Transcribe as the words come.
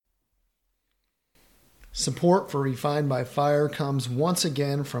Support for Refined by Fire comes once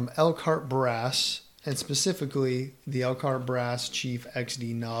again from Elkhart Brass, and specifically the Elkhart Brass Chief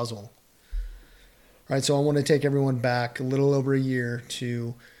XD nozzle. All right, so I want to take everyone back a little over a year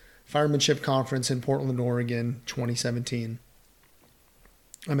to Firemanship Conference in Portland, Oregon, 2017.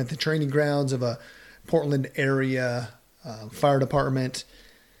 I'm at the training grounds of a Portland area fire department,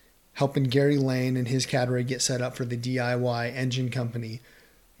 helping Gary Lane and his cadre get set up for the DIY engine company.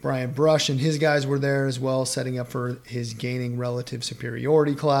 Brian Brush and his guys were there as well, setting up for his gaining relative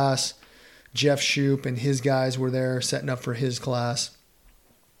superiority class. Jeff Shoup and his guys were there, setting up for his class.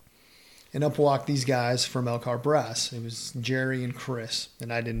 And up walked these guys from Elkhart Brass. It was Jerry and Chris,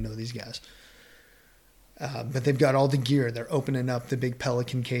 and I didn't know these guys. But they've got all the gear. They're opening up the big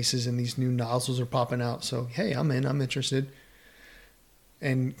Pelican cases, and these new nozzles are popping out. So, hey, I'm interested.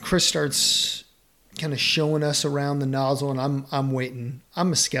 And Chris starts kind of showing us around the nozzle, and I'm waiting.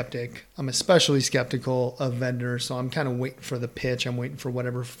 I'm a skeptic. I'm especially skeptical of vendors, so I'm kind of waiting for the pitch. I'm waiting for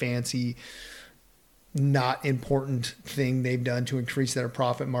whatever fancy, not important thing they've done to increase their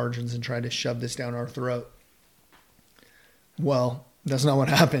profit margins and try to shove this down our throat. Well, that's not what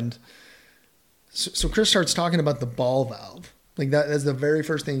happened. So Chris starts talking about the ball valve. Like that's the very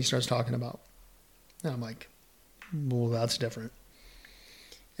first thing he starts talking about. And I'm like, well, that's different.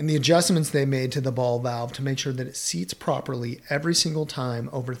 And the adjustments they made to the ball valve to make sure that it seats properly every single time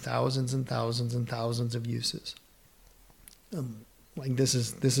over thousands and thousands and thousands of uses. Like this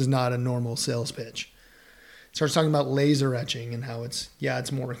is not a normal sales pitch. Starts talking about laser etching and how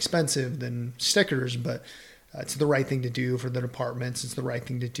it's more expensive than stickers, but it's the right thing to do for the departments. It's the right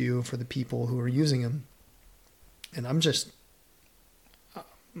thing to do for the people who are using them. And I'm just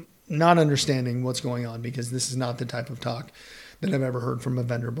not understanding what's going on, because this is not the type of talk that I've ever heard from a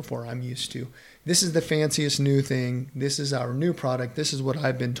vendor before. I'm used to. This is the fanciest new thing. This is our new product. This is what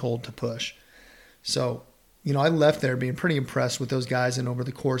I've been told to push. So, I left there being pretty impressed with those guys, and over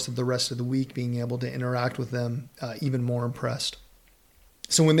the course of the rest of the week, being able to interact with them, even more impressed.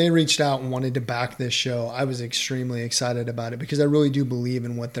 So when they reached out and wanted to back this show, I was extremely excited about it, because I really do believe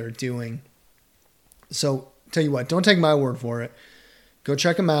in what they're doing. So tell you what, don't take my word for it. Go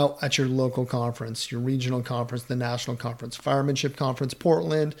check them out at your local conference, your regional conference, the national conference, Firemanship Conference,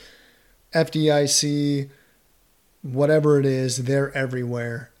 Portland, FDIC, whatever it is, they're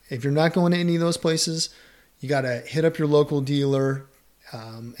everywhere. If you're not going to any of those places, you got to hit up your local dealer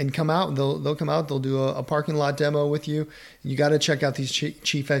and come out. They'll come out. They'll do a parking lot demo with you. You got to check out these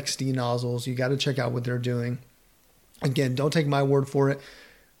Chief XD nozzles. You got to check out what they're doing. Again, don't take my word for it.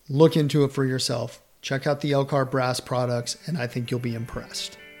 Look into it for yourself. Check out the Elkhart Brass products, and I think you'll be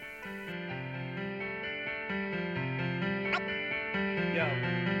impressed.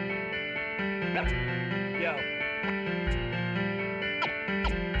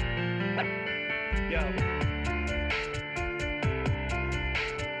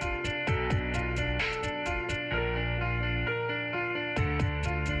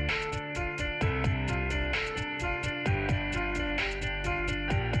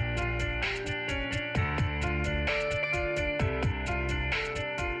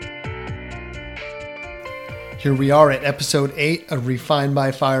 Here we are at episode 8 of Refined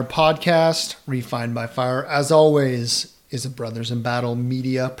by Fire podcast. Refined by Fire, as always, is a Brothers in Battle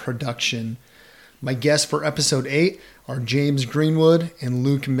media production. My guests for episode 8 are James Greenwood and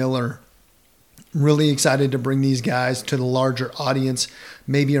Luke Miller. I'm really excited to bring these guys to the larger audience.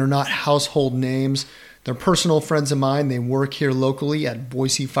 Maybe are not household names. They're personal friends of mine. They work here locally at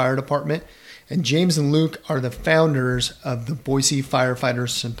Boise Fire Department. And James and Luke are the founders of the Boise Firefighters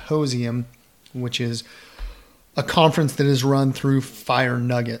Symposium, which is a conference that is run through Fire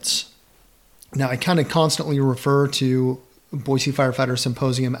Nuggets. Now, I kind of constantly refer to Boise Firefighter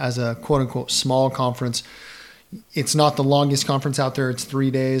Symposium as a quote-unquote small conference. It's not the longest conference out there. It's 3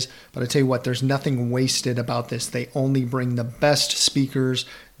 days. But I tell you what, there's nothing wasted about this. They only bring the best speakers,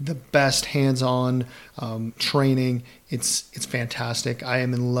 the best hands-on training. It's fantastic. I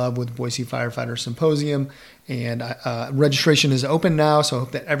am in love with Boise Firefighter Symposium. And registration is open now, so I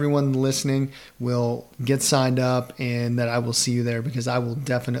hope that everyone listening will get signed up and that I will see you there, because I will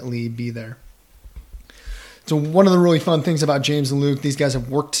definitely be there. So one of the really fun things about James and Luke, these guys have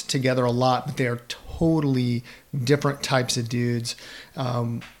worked together a lot, but they are totally different types of dudes.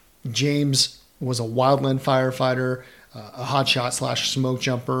 James was a wildland firefighter, a hotshot / smoke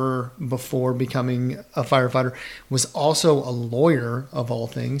jumper before becoming a firefighter, was also a lawyer of all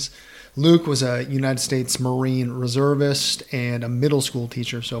things. Luke was a United States Marine reservist and a middle school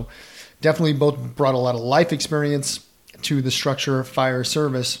teacher. So definitely both brought a lot of life experience to the structure of fire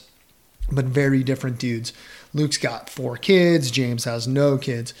service, but very different dudes. Luke's got 4 kids. James has no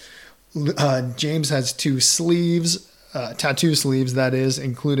kids. James has 2 sleeves, tattoo sleeves, that is,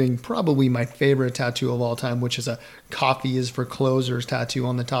 including probably my favorite tattoo of all time, which is a "Coffee is for Closers" tattoo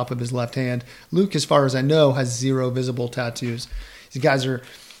on the top of his left hand. Luke, as far as I know, has 0 visible tattoos. These guys are,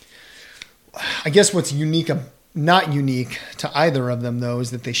 I guess what's not unique to either of them, though,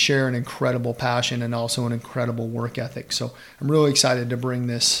 is that they share an incredible passion and also an incredible work ethic. So I'm really excited to bring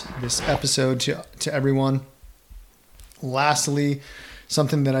this episode to everyone. Lastly,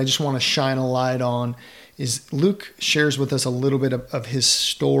 something that I just want to shine a light on is Luke shares with us a little bit of his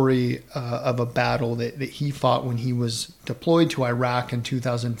story of a battle that he fought when he was deployed to Iraq in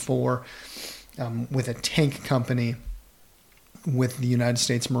 2004 with a tank company with the United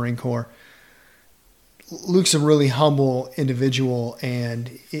States Marine Corps. Luke's a really humble individual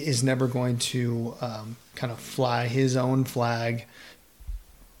and is never going to kind of fly his own flag.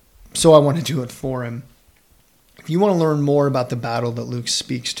 So I want to do it for him. If you want to learn more about the battle that Luke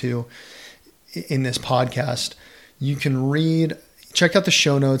speaks to in this podcast, you can check out the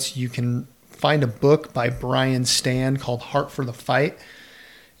show notes. You can find a book by Brian Stan called Heart for the Fight.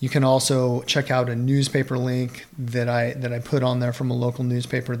 You can also check out a newspaper link that I put on there from a local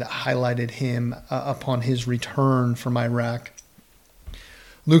newspaper that highlighted him upon his return from Iraq.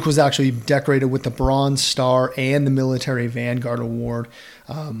 Luke was actually decorated with the Bronze Star and the Military Vanguard Award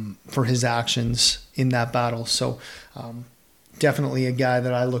for his actions in that battle. So definitely a guy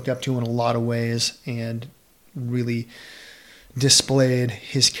that I looked up to in a lot of ways and really displayed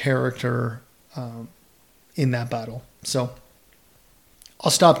his character in that battle. So I'll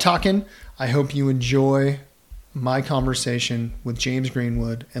stop talking. I hope you enjoy my conversation with James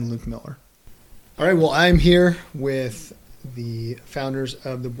Greenwood and Luke Miller. All right, well, I'm here with the founders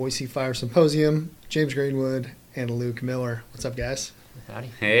of the Boise Fire Symposium, James Greenwood and Luke Miller. What's up, guys?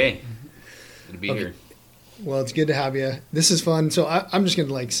 Howdy. Hey, good to be here. Well, it's good to have you. This is fun. So I'm just going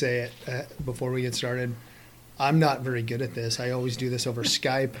to say it before we get started. I'm not very good at this. I always do this over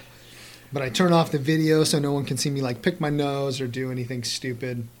Skype. But I turn off the video so no one can see me pick my nose or do anything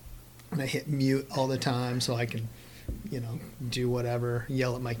stupid. And I hit mute all the time so I can, do whatever,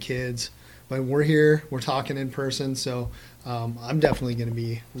 yell at my kids. But we're here, we're talking in person, so I'm definitely going to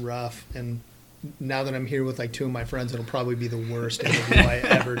be rough. And now that I'm here with 2 of my friends, it'll probably be the worst interview I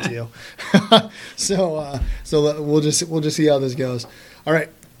ever do. So we'll just see how this goes. All right,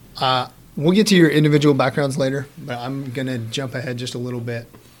 we'll get to your individual backgrounds later, but I'm going to jump ahead just a little bit.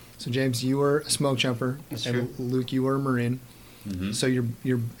 So James, you were a smoke jumper, That's and true. Luke, you were a Marine. Mm-hmm. So you're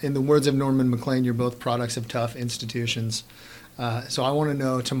in the words of Norman McLean, you're both products of tough institutions. So I want to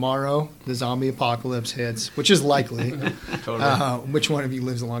know, tomorrow the zombie apocalypse hits, which is likely. Totally. Which one of you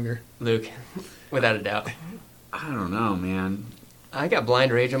lives longer? Luke, without a doubt. I don't know, man. I got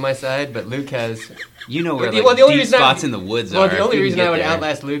blind rage on my side, but Luke has... You know where the only deep reason spots in the woods are. Well, the only if we reason can I would get there.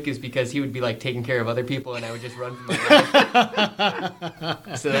 outlast Luke is because he would be taking care of other people and I would just run for my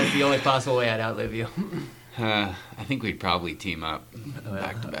life. So that's the only possible way I'd outlive you. I think we'd probably team up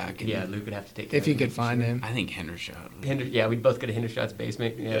back to back. Yeah, Luke would have to take care If of you him. could find him. I think Hendershot. Yeah, we'd both go to Hendershot's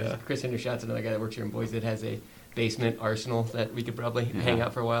basement. Yeah. Chris Hendershot's another guy that works here in Boise that has a basement arsenal that we could probably hang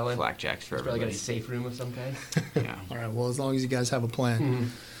out for a while in. Blackjacks for He's probably got everybody. a safe room of some kind. Yeah. All right, well, as long as you guys have a plan. Mhm.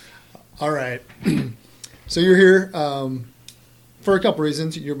 All right. So you're here for a couple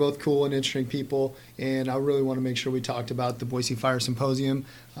reasons. You're both cool and interesting people, and I really want to make sure we talked about the Boise Fire Symposium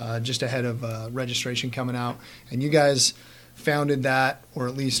just ahead of registration coming out. And you guys founded that, or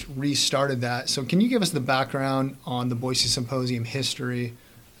at least restarted that. So can you give us the background on the Boise Symposium history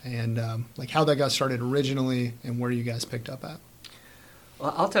and how that got started originally and where you guys picked up at?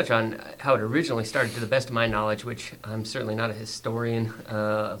 Well, I'll touch on how it originally started to the best of my knowledge, which I'm certainly not a historian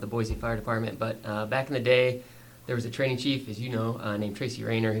of the Boise Fire Department, but back in the day, there was a training chief, as you know, named Tracy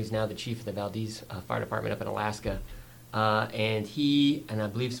Rayner, who's now the chief of the Valdez Fire Department up in Alaska. And he and I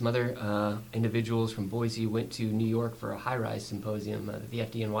believe some other individuals from Boise went to New York for a high-rise symposium that the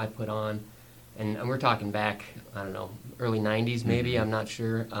FDNY put on. And we're talking back, I don't know, early 90s maybe, I'm not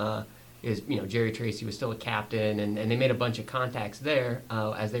sure. Jerry Tracy was still a captain, and they made a bunch of contacts there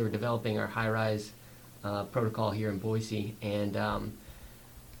as they were developing our high-rise protocol here in Boise. And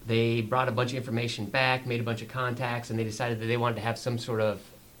they brought a bunch of information back, made a bunch of contacts, and they decided that they wanted to have some sort of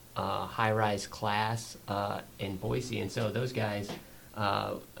high-rise class in Boise. And so those guys,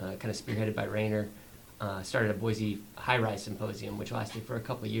 kind of spearheaded by Rayner, started a Boise high-rise symposium, which lasted for a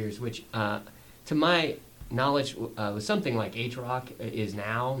couple of years, which, to my knowledge, was something like H-Rock is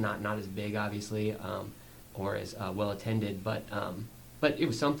now, not as big, obviously, or as well-attended, but it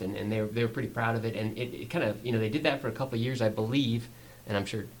was something, and they were pretty proud of it. And it kind of, they did that for a couple of years, I believe, and I'm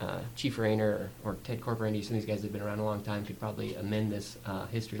sure Chief Rayner or Ted Corporandy, some of these guys that have been around a long time, could probably amend this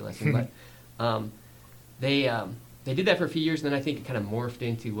history lesson. But they did that for a few years, and then I think it kind of morphed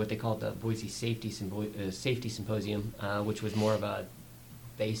into what they called the Boise Safety Symposium, which was more of a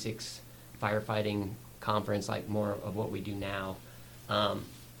basics firefighting conference, like more of what we do now.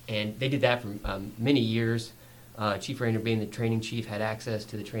 And they did that for many years. Chief Rayner, being the training chief, had access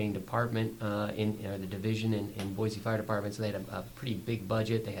to the training department in the division in Boise Fire Department, so they had a pretty big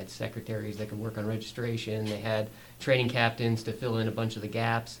budget. They had secretaries that could work on registration. They had training captains to fill in a bunch of the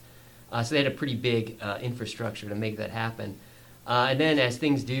gaps. So they had a pretty big infrastructure to make that happen. And then, as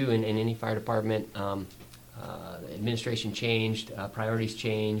things do in any fire department, administration changed, priorities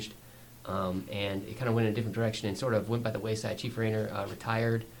changed, and it kind of went in a different direction and sort of went by the wayside. Chief Rayner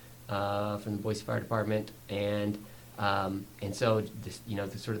retired from the Boise Fire Department, and so this,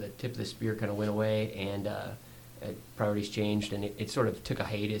 the sort of the tip of the spear kind of went away, and priorities changed, and it sort of took a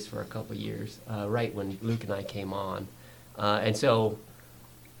hiatus for a couple of years, right when Luke and I came on, and so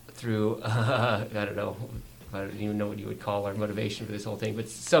through I don't even know what you would call our motivation for this whole thing, but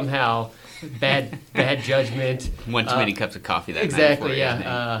somehow bad judgment. One too many cups of coffee that exactly, night.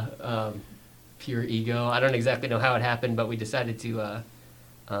 Exactly, yeah. Pure ego. I don't exactly know how it happened, but we decided to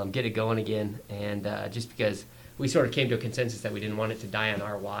get it going again, and just because we sort of came to a consensus that we didn't want it to die on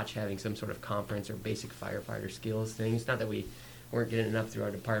our watch, having some sort of conference or basic firefighter skills thing. It's not that we weren't getting enough through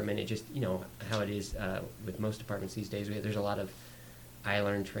our department. It just, how it is with most departments these days. There's a lot of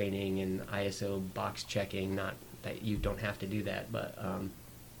iLearn training and ISO box checking. Not that you don't have to do that, but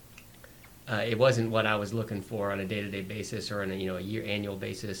it wasn't what I was looking for on a day-to-day basis or on a annual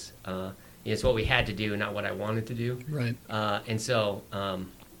basis. It's what we had to do, not what I wanted to do. Right. And so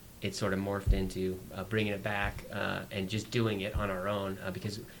it sort of morphed into bringing it back and just doing it on our own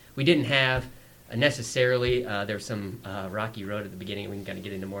because we didn't have necessarily. There was some rocky road at the beginning. We can kind of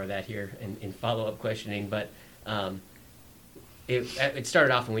get into more of that here in follow-up questioning, but. It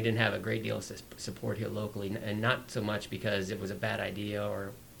started off when we didn't have a great deal of support here locally, and not so much because it was a bad idea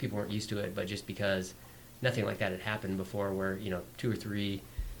or people weren't used to it, but just because nothing like that had happened before where, 2 or 3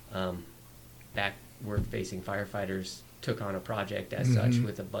 backward-facing firefighters took on a project as such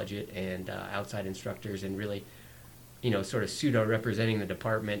with a budget and outside instructors and really, sort of pseudo-representing the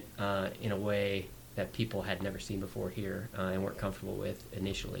department in a way that people had never seen before here and weren't comfortable with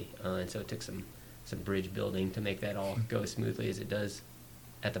initially. And so it took some bridge building to make that all go as smoothly as it does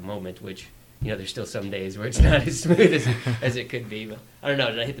at the moment, which, there's still some days where it's not as smooth as it could be. But I don't know,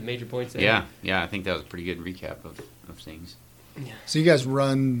 did I hit the major points there? Yeah, I think that was a pretty good recap of things. Yeah. So you guys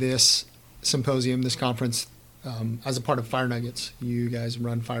run this symposium, this conference, as a part of Fire Nuggets. You guys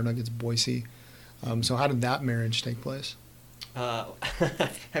run Fire Nuggets Boise. So how did that marriage take place? I'm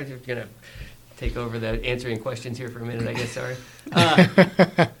just going to take over the answering questions here for a minute, I guess, sorry.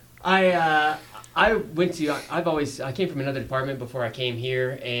 I came from another department before I came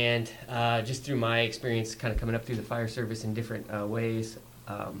here, and just through my experience kind of coming up through the fire service in different ways,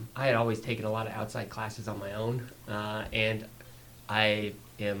 I had always taken a lot of outside classes on my own, and I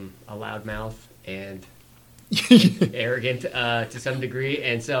am a loudmouth and arrogant to some degree,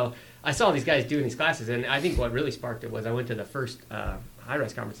 and so I saw these guys doing these classes, and I think what really sparked it was I went to the first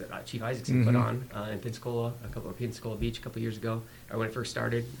high-rise conference that Chief Isaacson put on in Pensacola, Pensacola Beach a couple years ago, or when it first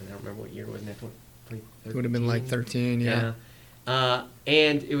started. And I don't remember what year it was. It would have been like 13, yeah.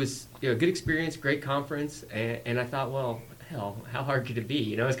 And it was a good experience, great conference, and I thought, well, hell, how hard could it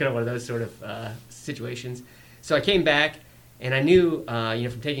be? It's kind of one of those sort of situations. So I came back, and I knew,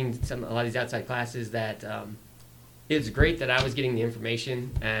 from taking a lot of these outside classes that it was great that I was getting the information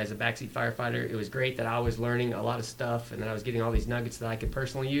as a backseat firefighter. It was great that I was learning a lot of stuff and that I was getting all these nuggets that I could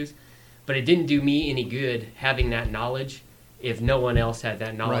personally use. But it didn't do me any good having that knowledge if no one else had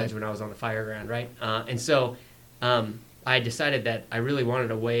that knowledge when I was on the fire ground, right? And so I decided that I really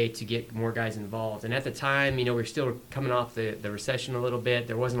wanted a way to get more guys involved. And at the time, we were still coming off the recession a little bit.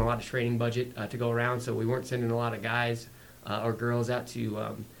 There wasn't a lot of training budget to go around, so we weren't sending a lot of guys or girls out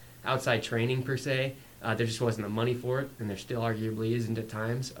to outside training per se. There just wasn't the money for it, and there still arguably isn't at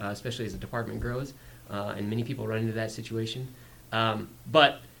times, especially as the department grows, and many people run into that situation.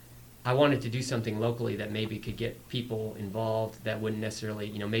 But I wanted to do something locally that maybe could get people involved that wouldn't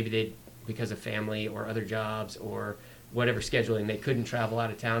necessarily, maybe they'd, because of family or other jobs or whatever scheduling, they couldn't travel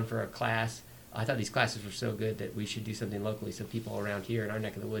out of town for a class. I thought these classes were so good that we should do something locally so people around here in our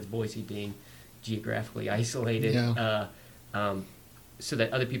neck of the woods, Boise being geographically isolated, so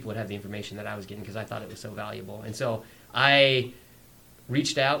that other people would have the information that I was getting because I thought it was so valuable. And so I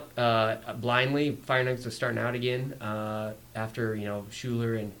reached out blindly. Fire Nuggets was starting out again after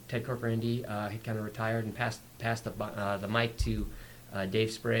Schuler and Ted Corporandy had kind of retired and passed the mic to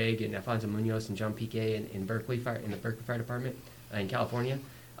Dave Sprague and Alfonso Munoz and John Piquet in Berkeley in the Berkeley Fire Department in California.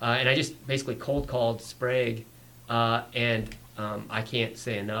 And I just basically cold called Sprague, and I can't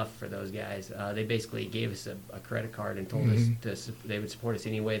say enough for those guys. They basically gave us a credit card and told us they would support us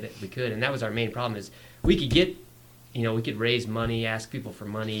any way that we could. And that was our main problem is we could raise money, ask people for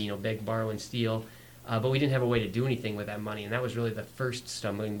money, beg, borrow, and steal. But we didn't have a way to do anything with that money. And that was really the first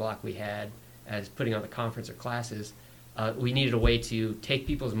stumbling block we had as putting on the conference or classes. We needed a way to take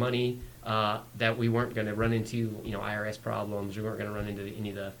people's money that we weren't going to run into, IRS problems. We weren't going to run into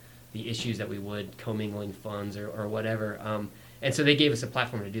any of the issues that we would, commingling funds or whatever. And so they gave us a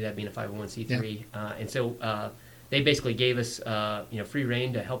platform to do that, being a 501c3. Yeah. And so they basically gave us, free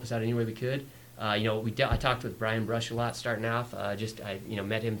reign to help us out any way we could. I talked with Brian Brush a lot starting off. I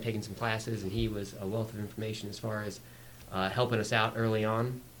met him taking some classes, and he was a wealth of information as far as helping us out early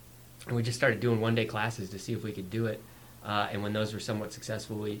on. And we just started doing one-day classes to see if we could do it. And when those were somewhat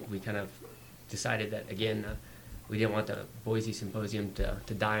successful, we kind of decided that, again, we didn't want the Boise Symposium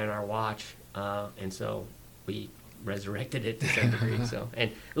to die on our watch. And so we resurrected it to some degree.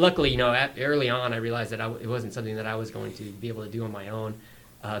 And luckily, early on, I realized that it wasn't something that I was going to be able to do on my own.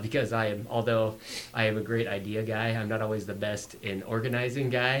 Because although I am a great idea guy, I'm not always the best in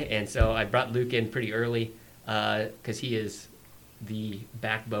organizing guy. And so I brought Luke in pretty early because he is the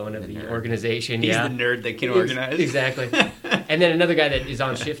backbone of the organization. He's the nerd that can organize. Exactly. And then another guy that is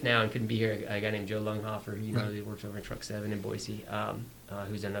on shift now and couldn't be here, a guy named Joe Lunghofer, who works over in Truck 7 in Boise,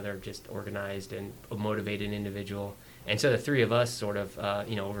 who's another just organized and motivated individual. And so the three of us sort of,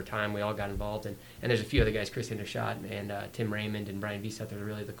 over time, we all got involved. And there's a few other guys, Chris Hindershot and Tim Raymond and Brian Vieseth are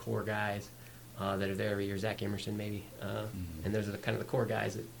really the core guys that are there every year. Zach Emerson, maybe. And those are kind of the core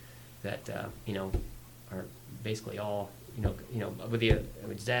guys that are basically all,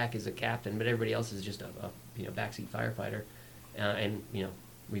 with Zach is a captain, but everybody else is just a backseat firefighter. And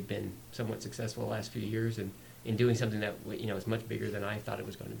we've been somewhat successful the last few years in doing something that, is much bigger than I thought it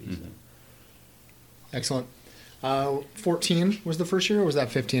was going to be. So. Excellent. 14 was the first year, or was that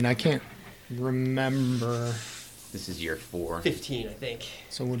 15? I can't remember. This is year 4. 15, I think.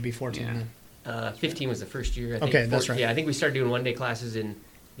 So it would be 14 then. 15 was the first year. I think. Okay, that's right. Yeah, I think we started doing one-day classes in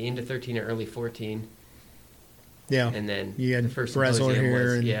the end of 13 or early 14. Yeah. And then you had the first Bresler here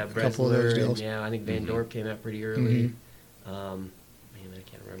was, and a couple of those deals. Yeah, I think Van Dorp came out pretty early. I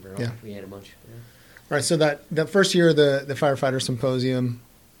can't remember. Yeah. We had a bunch. Yeah. All right, so that first year, the Firefighter Symposium,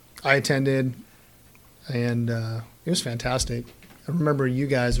 I attended, and it was fantastic. I remember you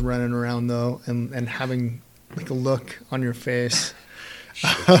guys running around, though, and having like a look on your face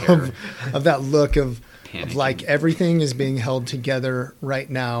of that look of like everything is being held together right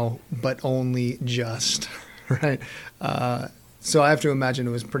now, but only just, right? So I have to imagine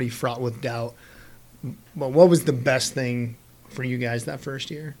it was pretty fraught with doubt. But what was the best thing for you guys that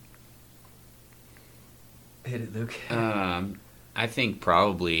first year? Hit it, Luke. I think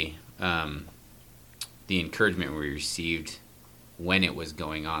probably the encouragement we received when it was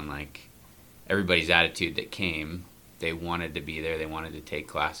going on, like everybody's attitude that came, they wanted to be there, they wanted to take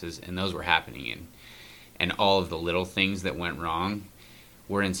classes, and those were happening. And all of the little things that went wrong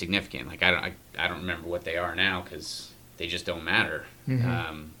were insignificant. Like I don't remember what they are now because they just don't matter.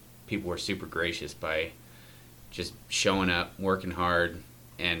 People were super gracious by just showing up, working hard,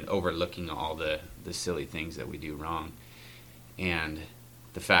 and overlooking all the silly things that we do wrong. And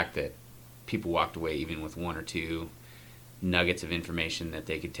the fact that people walked away even with one or two nuggets of information that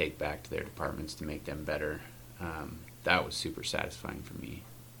they could take back to their departments to make them better, that was super satisfying for me.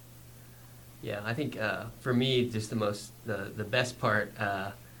 Yeah, I think for me, just the best part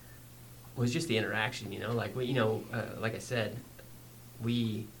was just the interaction. Like like I said,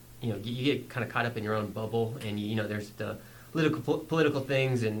 you get kind of caught up in your own bubble, and there's the political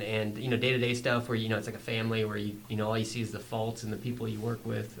things and day-to-day stuff where it's like a family where all you see is the faults and the people you work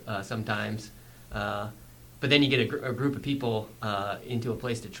with sometimes. But then you get a group of people into a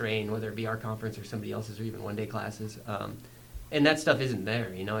place to train, whether it be our conference or somebody else's or even one-day classes. And that stuff isn't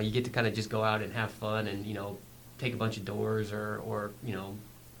there, You get to kind of just go out and have fun and, take a bunch of doors or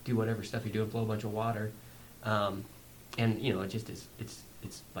do whatever stuff you're doing, blow a bunch of water. And, it just is,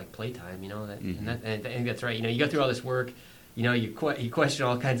 it's like playtime, and I think that's right. You go through all this work, you question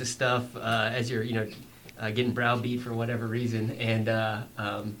all kinds of stuff as you're, getting browbeat for whatever reason. And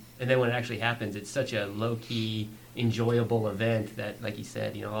then when it actually happens, it's such a low-key, enjoyable event that, like you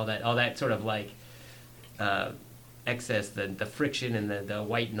said, all that sort of like excess, the friction and the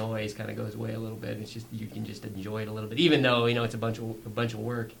white noise kind of goes away a little bit. It's just you can just enjoy it a little bit, even though it's a bunch of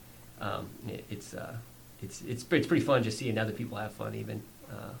work. It's pretty fun just seeing other people have fun even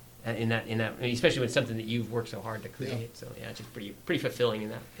I mean, especially when it's something that you've worked so hard to create. Yeah. So yeah, it's just pretty fulfilling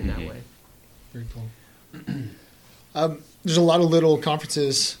in that way. Very cool. There's a lot of little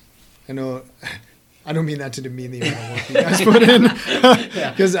conferences. I know. I don't mean that to demean the amount of work you guys put in,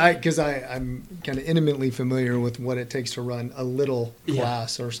 because I'm kind of intimately familiar with what it takes to run a little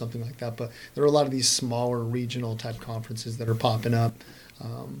class or something like that. But there are a lot of these smaller regional type conferences that are popping up.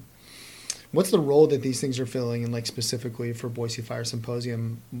 What's the role that these things are filling, and like specifically for Boise Fire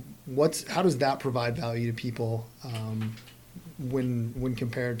Symposium? How does that provide value to people when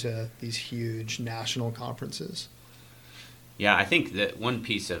compared to these huge national conferences? Yeah, I think that one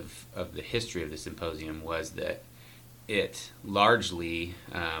piece of the history of the symposium was that it largely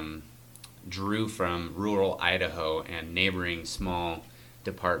drew from rural Idaho and neighboring small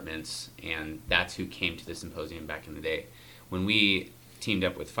departments, and that's who came to the symposium back in the day. When we teamed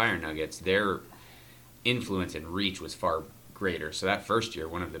up with Fire Nuggets, their influence and reach was far greater. So that first year,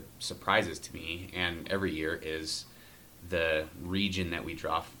 one of the surprises to me, and every year, is the region that we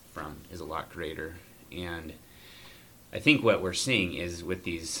draw from is a lot greater. And I think what we're seeing is with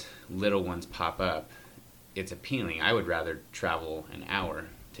these little ones pop up, it's appealing. I would rather travel an hour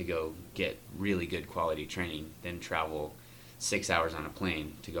to go get really good quality training than travel 6 hours on a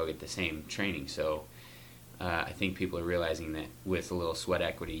plane to go get the same training. So I think people are realizing that with a little sweat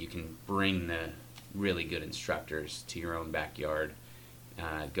equity, you can bring the really good instructors to your own backyard,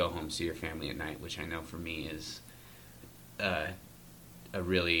 go home, see your family at night, which I know for me is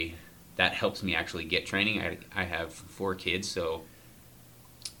that helps me actually get training. I have 4 kids, so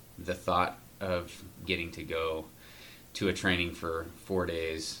the thought of getting to go to a training for 4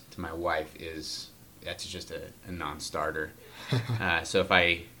 days to my wife that's just a non-starter. So if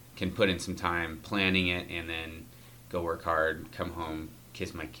I can put in some time planning it and then go work hard, come home,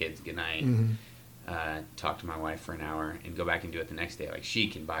 kiss my kids goodnight, talk to my wife for an hour, and go back and do it the next day, like, she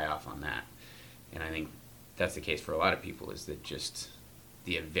can buy off on that. And I think that's the case for a lot of people, is that just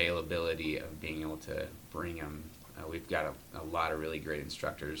the availability of being able to bring them. We've got a lot of really great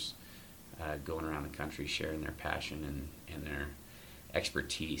instructors going around the country sharing their passion and their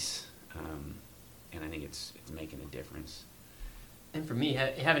expertise, and I think it's making a difference. And for me,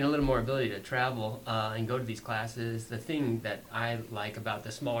 having a little more ability to travel and go to these classes, the thing that I like about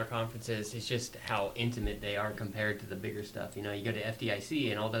the smaller conferences is just how intimate they are compared to the bigger stuff. You know, you go to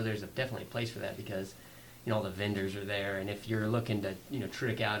FDIC, and although there's definitely a place for that because all the vendors are there, and if you're looking to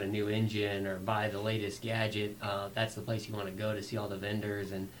trick out a new engine or buy the latest gadget, that's the place you want to go to see all the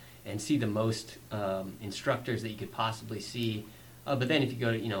vendors and see the most instructors that you could possibly see. But then if you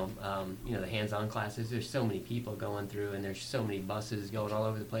go to the hands-on classes, there's so many people going through, and there's so many buses going all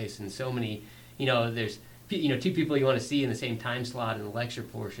over the place, and so many there's 2 people you want to see in the same time slot in the lecture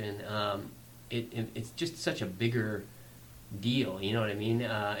portion. It's just such a bigger deal, you know what I mean?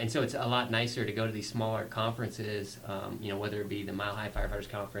 And so it's a lot nicer to go to these smaller conferences, whether it be the Mile High Firefighters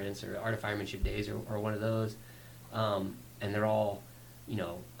Conference or Art of Firemanship Days or one of those, and they're all,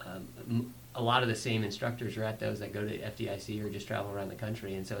 a lot of the same instructors are at those that go to FDIC or just travel around the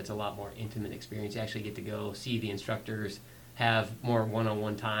country, and so it's a lot more intimate experience. You actually get to go see the instructors, have more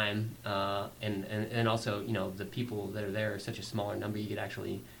one-on-one time, and also, the people that are there are such a smaller number, you get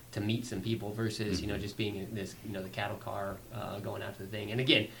actually to meet some people versus, just being in this, the cattle car going out to the thing. And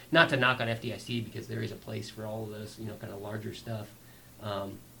again, not to knock on FDIC, because there is a place for all of those, kind of larger stuff.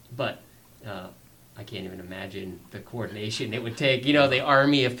 But I can't even imagine the coordination it would take, the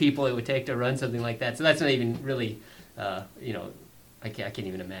army of people it would take to run something like that. So that's not even really, I can't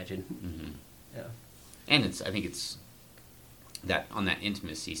even imagine. Mm-hmm. Yeah. And I think it's that on that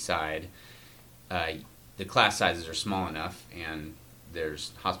intimacy side, the class sizes are small enough, and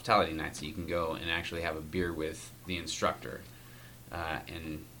there's hospitality nights that you can go and actually have a beer with the instructor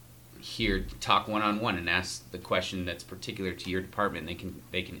and talk one-on-one and ask the question that's particular to your department.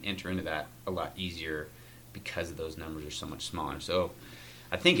 They can enter into that a lot easier because those numbers are so much smaller. So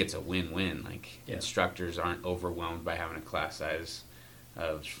I think it's a win-win. Instructors aren't overwhelmed by having a class size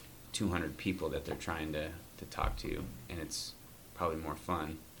of 200 people that they're trying to talk to, and it's probably more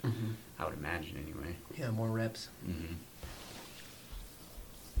fun, I would imagine anyway. Yeah, more reps. Mm-hmm.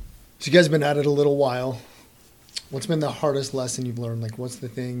 So you guys have been at it a little while. What's been the hardest lesson you've learned? What's the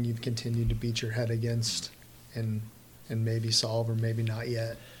thing you've continued to beat your head against and maybe solve, or maybe not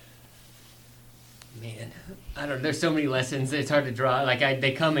yet? Man, I don't know. There's so many lessons. It's hard to draw.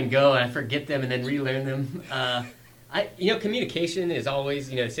 They come and go, and I forget them and then relearn them. Communication is always,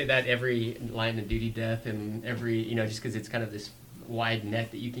 say that every line of duty death and every, just because it's kind of this wide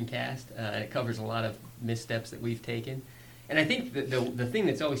net that you can cast. And it covers a lot of missteps that we've taken. And I think the thing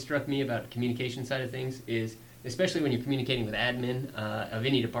that's always struck me about the communication side of things is especially when you're communicating with admin of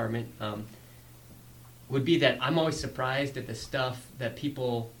any department, would be that I'm always surprised at the stuff that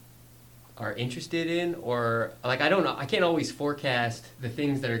people are interested in, or like I don't know, I can't always forecast the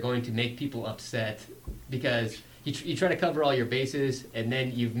things that are going to make people upset, because you try to cover all your bases and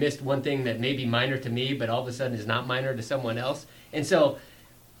then you've missed one thing that may be minor to me but all of a sudden is not minor to someone else. And so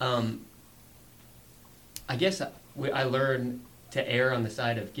I guess I learned to err on the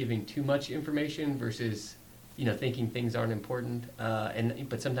side of giving too much information versus thinking things aren't important,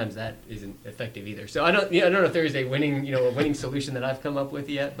 but sometimes that isn't effective either. So I don't know if there is a winning solution that I've come up with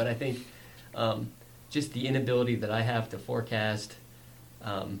yet, but I think just the inability that I have to forecast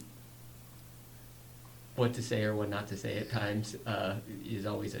what to say or what not to say at times is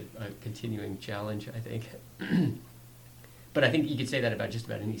always a continuing challenge, I think. But I think you could say that about just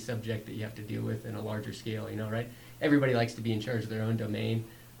about any subject that you have to deal with in a larger scale, right? Everybody likes to be in charge of their own domain,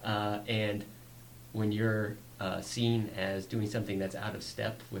 and when you're seen as doing something that's out of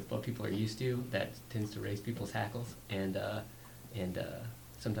step with what people are used to, that tends to raise people's hackles, and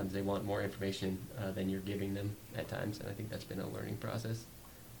sometimes they want more information than you're giving them at times, and I think that's been a learning process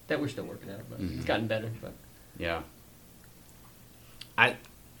that we're still working out, but it's gotten better. But yeah,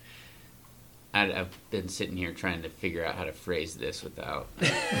 I've been sitting here trying to figure out how to phrase this without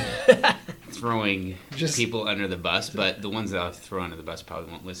throwing people under the bus, but the ones that I'll throw under the bus probably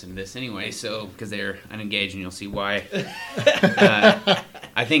won't listen to this anyway, so because they're unengaged, and you'll see why.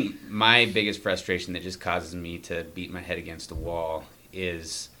 I think my biggest frustration that just causes me to beat my head against a wall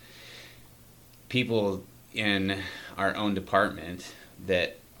is people in our own department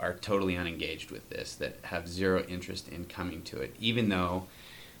that are totally unengaged with this, that have zero interest in coming to it, even though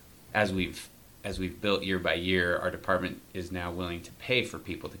as we've built year by year, our department is now willing to pay for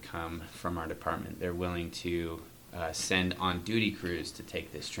people to come from our department. They're willing to send on-duty crews to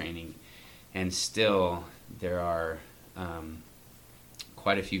take this training, and still there are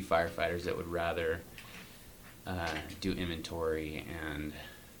quite a few firefighters that would rather do inventory, and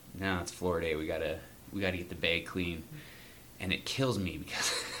now it's floor day. We gotta get the bay clean, and it kills me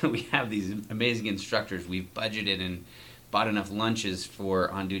because we have these amazing instructors. We've budgeted and bought enough lunches for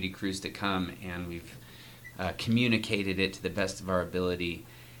on-duty crews to come, and we've communicated it to the best of our ability,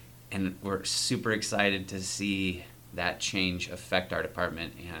 and we're super excited to see that change affect our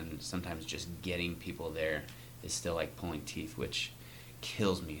department, and sometimes just getting people there is still like pulling teeth, which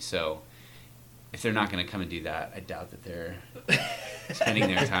kills me. So if they're not going to come and do that, I doubt that they're spending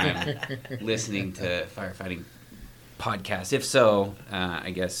their time listening to firefighting podcasts. If so,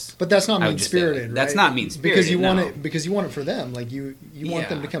 I guess. But that's not mean-spirited, right? That's not mean-spirited. Because you want it for them. Like you want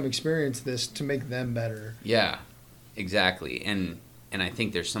them to come experience this to make them better. Yeah, exactly. And I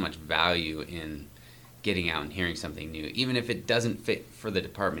think there's so much value in getting out and hearing something new, even if it doesn't fit for the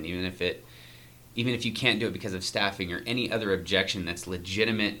department, even if you can't do it because of staffing or any other objection that's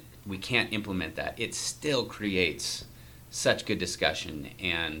legitimate. We can't implement that. It still creates such good discussion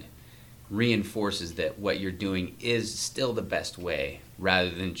and reinforces that what you're doing is still the best way,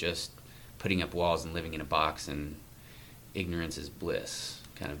 rather than just putting up walls and living in a box and ignorance is bliss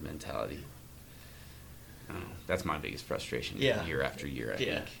kind of mentality. That's my biggest frustration year after year, I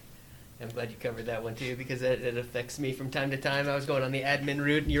think. I'm glad you covered that one too, because it affects me from time to time. I was going on the admin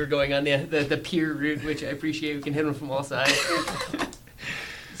route and you were going on the peer route, which I appreciate. We can hit them from all sides.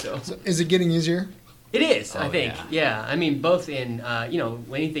 So is it getting easier? It is, I think. Yeah. I mean, both in,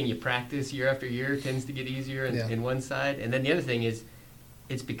 anything you practice year after year tends to get easier in one side. And then the other thing is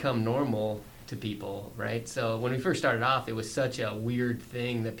it's become normal to people, right? So when we first started off, it was such a weird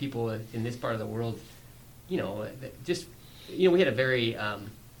thing that people in this part of the world, we had a very, I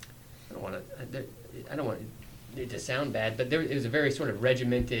don't want it to sound bad, but it was a very sort of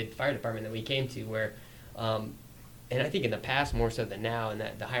regimented fire department that we came to where, and I think in the past more so than now, and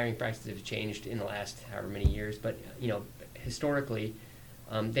that the hiring practices have changed in the last however many years. But historically,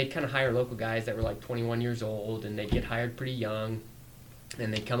 they'd kind of hire local guys that were like 21 years old, and they'd get hired pretty young,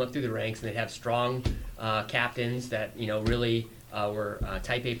 and they'd come up through the ranks, and they'd have strong captains that really were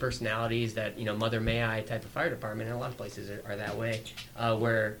Type A personalities that Mother May I type of fire department. And a lot of places are that way,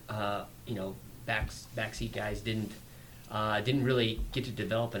 where backseat guys didn't really get to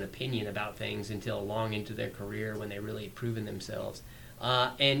develop an opinion about things until long into their career when they really proven themselves.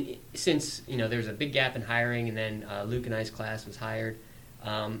 And since, there's a big gap in hiring, and then Luke and I's class was hired,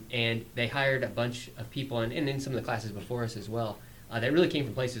 and they hired a bunch of people, and in some of the classes before us as well, that really came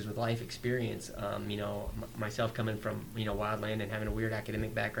from places with life experience. Myself coming from, wildland and having a weird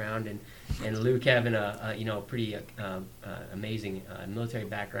academic background, and Luke having a pretty amazing military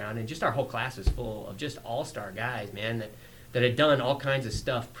background, and just our whole class was full of just all-star guys, man, that that had done all kinds of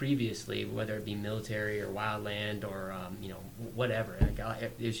stuff previously, whether it be military or wildland or whatever.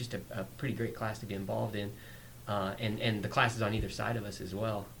 It was just a pretty great class to be involved in, and the classes on either side of us as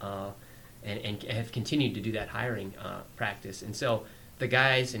well, and have continued to do that hiring practice. And so the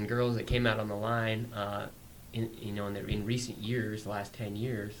guys and girls that came out on the line, in recent years, the last 10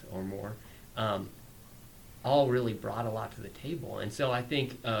 years or more, all really brought a lot to the table. And so I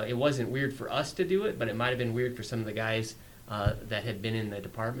think it wasn't weird for us to do it, but it might have been weird for some of the guys that had been in the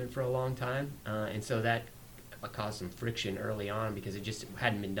department for a long time. And so that caused some friction early on because it just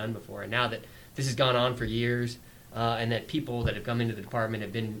hadn't been done before. And now that this has gone on for years, and that people that have come into the department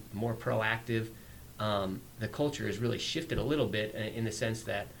have been more proactive, the culture has really shifted a little bit in the sense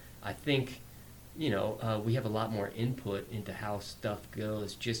that I think we have a lot more input into how stuff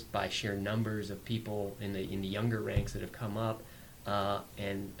goes just by sheer numbers of people in the younger ranks that have come up,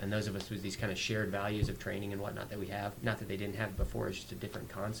 and those of us with these kind of shared values of training and whatnot that we have. Not that they didn't have it before; it's just a different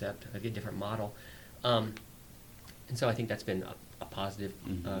concept, a different model, and so I think that's been a positive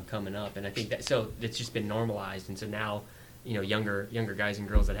coming up, and I think that so it's just been normalized, and so now younger guys and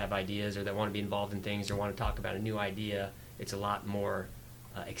girls that have ideas or that want to be involved in things or want to talk about a new idea, it's a lot more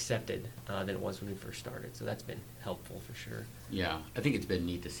accepted than it was when we first started. So that's been helpful for sure. Yeah, I think it's been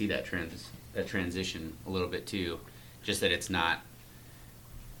neat to see that transition a little bit too. Just that it's not,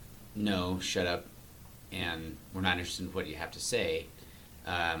 no, shut up, and we're not interested in what you have to say.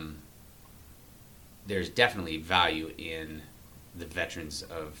 There's definitely value in the veterans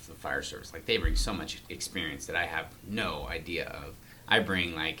of the fire service. Like, they bring so much experience that I have no idea of. I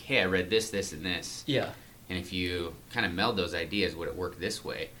bring like, hey, I read this, and this. Yeah. And if you kind of meld those ideas, would it work this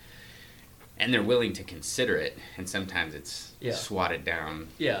way? And they're willing to consider it. And sometimes it's swatted down.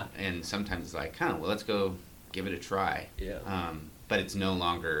 Yeah. And sometimes it's like, well, let's go give it a try. Yeah. But it's no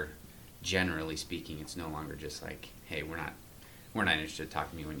longer, generally speaking, it's no longer just like, hey, we're not interested in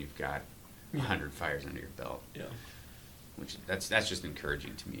talking to you when you've got 100 fires under your belt. Yeah. Which that's just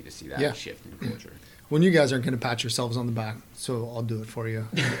encouraging to me to see that shift in culture. When you guys aren't going to pat yourselves on the back, so I'll do it for you.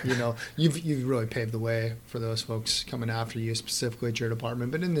 You've really paved the way for those folks coming after you, specifically at your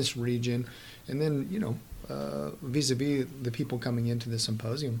department, but in this region, and then vis-a-vis the people coming into the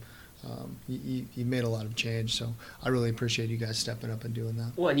symposium, you made a lot of change. So I really appreciate you guys stepping up and doing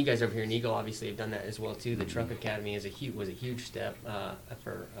that. Well, and you guys over here in Eagle obviously have done that as well too. The Truck Academy was a huge step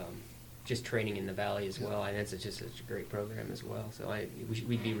for just training in the Valley as well, and it's just such a great program as well. So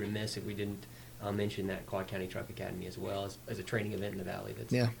we'd be remiss if we didn't mention that Quad County Truck Academy as well as a training event in the Valley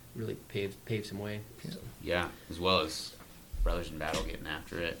that's really paved some way. Yeah. So. Yeah, as well as Brothers in Battle getting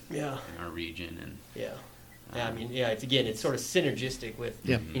after it in our region. And it's sort of synergistic with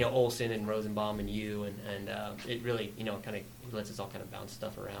Olson and Rosenbaum and you, and it really kind of lets us all kind of bounce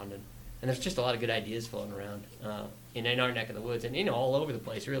stuff around, and there's just a lot of good ideas floating around in our neck of the woods and all over the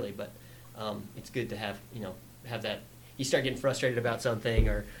place really, but it's good to have that. You start getting frustrated about something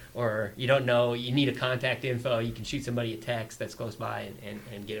or you don't know, you need a contact info, you can shoot somebody a text that's close by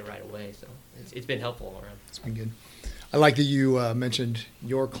and get it right away. So it's been helpful all around. It's been good. I like that you mentioned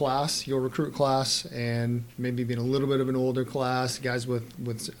your class, your recruit class, and maybe being a little bit of an older class, guys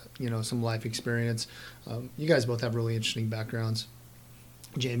with some life experience. You guys both have really interesting backgrounds.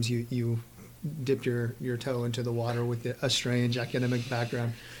 James, you dipped your toe into the water with a strange academic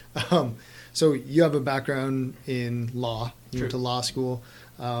background. So you have a background in law. You went to law school.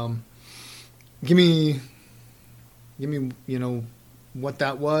 Give me, what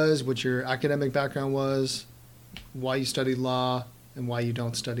that was, what your academic background was, why you studied law, and why you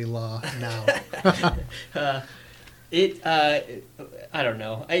don't study law now. I don't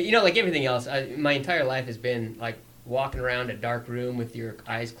know. Like everything else, my entire life has been like walking around a dark room with your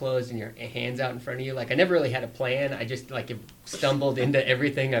eyes closed and your hands out in front of you. Like, I never really had a plan. I just have stumbled into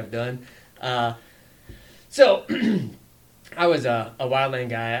everything I've done. So I was a wildland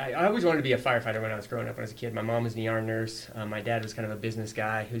guy. I always wanted to be a firefighter when I was growing up. When I was a kid, my mom was an ER nurse. My dad was kind of a business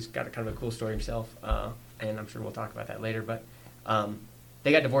guy who's got kind of a cool story himself, and I'm sure we'll talk about that later. But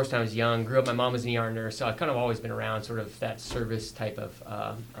they got divorced when I was young. Grew up, my mom was an ER nurse, so I've kind of always been around sort of that service type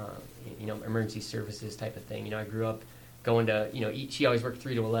of, emergency services type of thing. I grew up going to, she always worked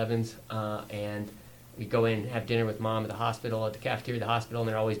 3 to 11s, and we'd go in and have dinner with mom at the hospital, at the cafeteria of the hospital, and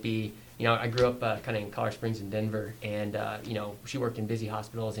there'd always be, I grew up kind of in Colorado Springs and Denver, and, she worked in busy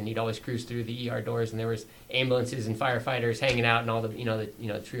hospitals, and you'd always cruise through the ER doors, and there was ambulances and firefighters hanging out and all the, the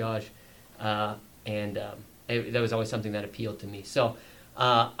triage, and that was always something that appealed to me. So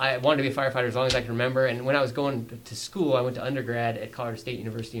I wanted to be a firefighter as long as I can remember, and when I was going to school, I went to undergrad at Colorado State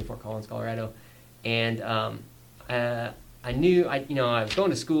University in Fort Collins, Colorado, and I knew I was going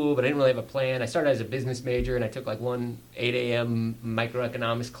to school, but I didn't really have a plan. I started as a business major, and I took like one 8 a.m.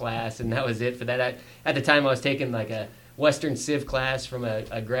 microeconomics class, and that was it for that. At the time, I was taking like a Western Civ class from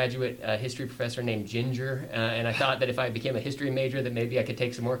a graduate history professor named Ginger, and I thought that if I became a history major, that maybe I could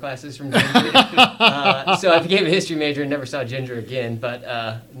take some more classes from Ginger. So I became a history major and never saw Ginger again,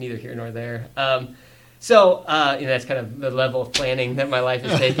 but neither here nor there. So that's kind of the level of planning that my life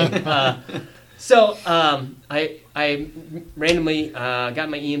has taken. I randomly got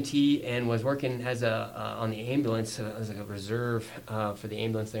my EMT and was working as on the ambulance as a reserve for the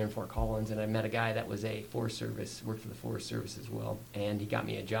ambulance there in Fort Collins, and I met a guy that was a Forest Service, worked for the Forest Service as well, and he got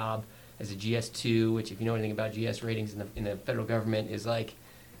me a job as a GS2, which if you know anything about GS ratings in the federal government is like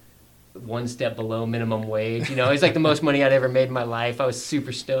one step below minimum wage. It's like the most money I'd ever made in my life. I was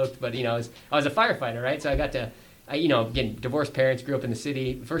super stoked, but I was a firefighter, right? So I got to. Again, divorced parents, grew up in the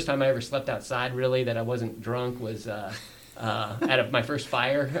city. The first time I ever slept outside, really, that I wasn't drunk was at my first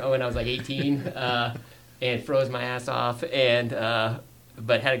fire when I was like 18, and froze my ass off,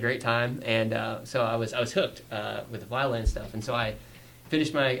 but had a great time. And so I was hooked with the wildland stuff. And so I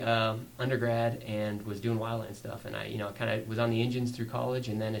finished my undergrad and was doing wildland stuff. And I kind of was on the engines through college.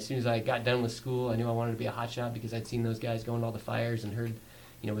 And then as soon as I got done with school, I knew I wanted to be a hotshot because I'd seen those guys going to all the fires and heard,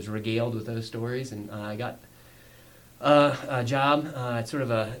 was regaled with those stories. And I got a job at sort of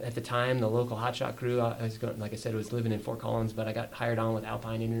at the time, the local hotshot crew. I was going, like I said, was living in Fort Collins, but I got hired on with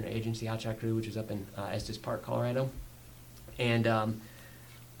Alpine Interagency Hotshot Crew, which was up in Estes Park, Colorado. And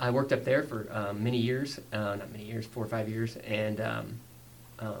I worked up there for many years, 4 or 5 years, and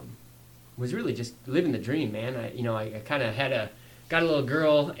was really just living the dream, man. I kind of got a little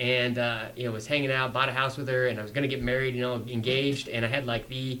girl and, was hanging out, bought a house with her, and I was going to get married, engaged, and I had like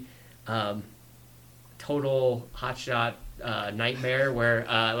the total hotshot nightmare where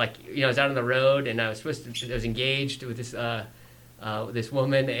I was out on the road and I was engaged with this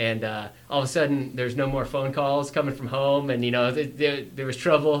woman, and all of a sudden there's no more phone calls coming from home, and there was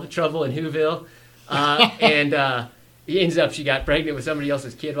trouble in Whoville, and it ends up she got pregnant with somebody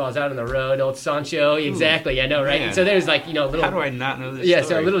else's kid while I was out on the road. Old Sancho, exactly, I know, right? And so there's little. How do I not know this? Yeah,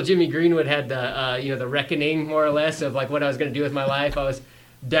 story? So little Jimmy Greenwood had the reckoning more or less of like what I was going to do with my life. I was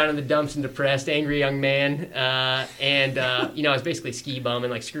down in the dumps and depressed, angry young man, and I was basically ski bumming,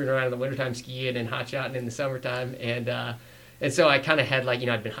 like screwing around in the wintertime skiing and hotshotting in the summertime, and so I kind of had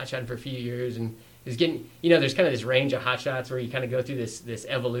I'd been hotshotting for a few years, and it was getting, there's kind of this range of hotshots where you kind of go through this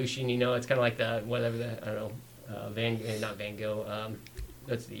evolution, it's kind of like not Van Gogh,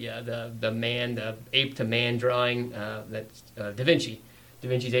 that's the man, the ape to man drawing, that's Da Vinci. Da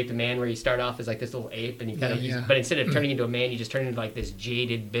Vinci's Ape to Man, where you start off as like this little ape, and you kind of but instead of turning into a man, you just turn into like this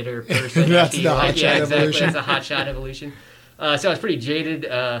jaded, bitter person. That's the hotshot evolution. That's a hotshot evolution. So I was pretty jaded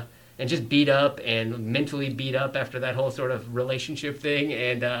and just beat up and mentally beat up after that whole sort of relationship thing.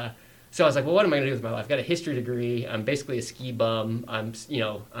 And so I was like, well, what am I going to do with my life? I've got a history degree. I'm basically a ski bum. I'm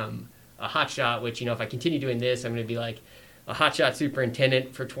a hotshot, which if I continue doing this, I'm going to be like a hotshot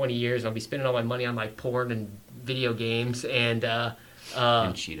superintendent for 20 years. And I'll be spending all my money on like porn and video games and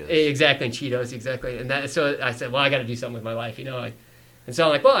Cheetos. Exactly, and Cheetos, exactly. And so I said, well, I got to do something with my life, and so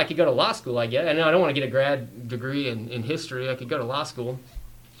I'm like, well, I could go to law school, I guess. I know I don't want to get a grad degree in history. I could go to law school.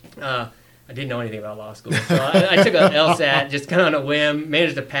 I didn't know anything about law school, so I took an LSAT just kind of on a whim,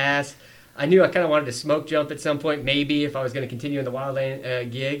 managed to pass. I knew I kind of wanted to smoke jump at some point, maybe if I was going to continue in the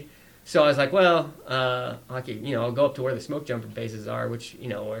wildland gig. So I was like, well, I could, I'll go up to where the smoke jumper bases are, which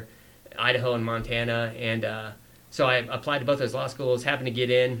were Idaho and Montana, and so I applied to both those law schools, happened to get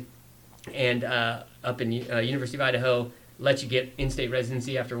in, and up in University of Idaho, let you get in-state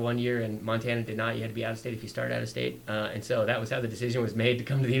residency after 1 year, and Montana did not. You had to be out of state if you started out of state. And so that was how the decision was made to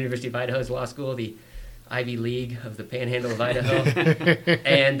come to the University of Idaho's law school, the Ivy League of the Panhandle of Idaho.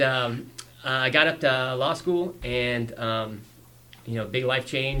 And I got up to law school, and big life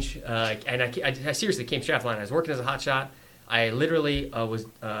change. And I seriously came straight off the line. I was working as a hotshot. I literally was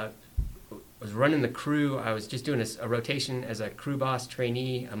running the crew. I was just doing a rotation as a crew boss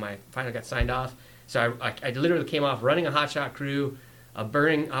trainee. I finally got signed off. So I literally came off running a hotshot crew, a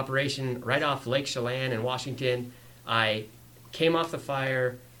burning operation right off Lake Chelan in Washington. I came off the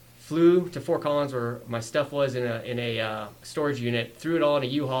fire, flew to Fort Collins where my stuff was in a storage unit, threw it all in a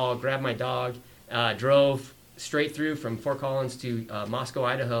U-Haul, grabbed my dog, drove straight through from Fort Collins to Moscow,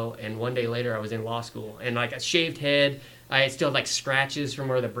 Idaho, and 1 day later I was in law school. And like a shaved head, I still had like scratches from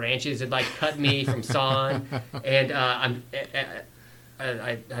where the branches had like cut me from sawing, and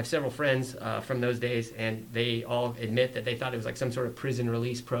I have several friends from those days, and they all admit that they thought it was like some sort of prison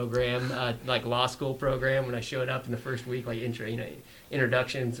release program, like law school program. When I showed up in the first week, like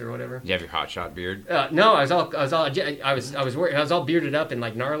introductions or whatever. Did you have your hotshot beard? No, I was all bearded up and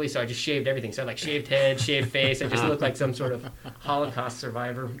like gnarly, so I just shaved everything. So I had like shaved head, shaved face. I just looked like some sort of Holocaust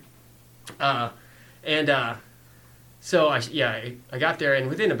survivor. So I got there, and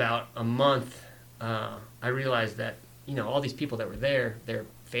within about a month, I realized that, all these people that were there, their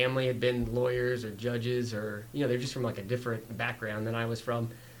family had been lawyers or judges, or, they're just from like a different background than I was from.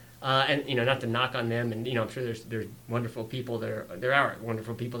 And, not to knock on them, and, I'm sure there's wonderful people there are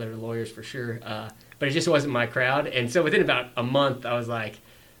wonderful people that are lawyers for sure. But it just wasn't my crowd. And so within about a month, I was like,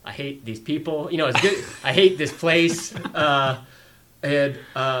 I hate these people. It's good. I hate this place. But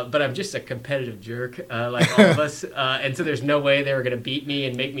I'm just a competitive jerk, like all of us. And so there's no way they were going to beat me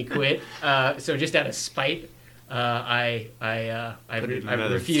and make me quit. So just out of spite, I refused.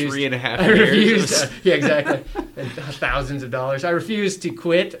 3.5 years. I refused. Yeah, exactly. And thousands of dollars. I refused to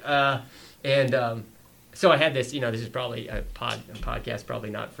quit. So I had this. This is probably a podcast. Probably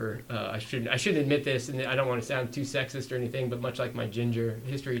not for. I shouldn't admit this, and I don't want to sound too sexist or anything. But much like my ginger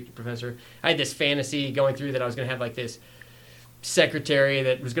history professor, I had this fantasy going through that I was going to have like this secretary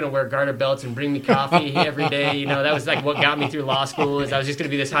that was going to wear garter belts and bring me coffee every day. That was like what got me through law school. Is I was just going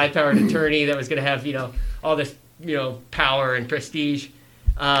to be this high-powered attorney that was going to have all this power and prestige.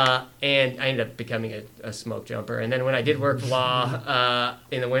 And I ended up becoming a smoke jumper. And then when I did work law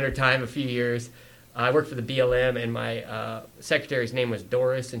in the wintertime a few years, I worked for the BLM, and my secretary's name was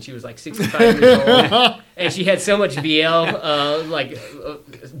Doris, and she was like 65 years old. And she had so much BL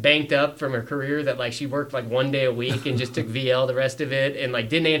banked up from her career that like she worked like one day a week and just took VL the rest of it, and like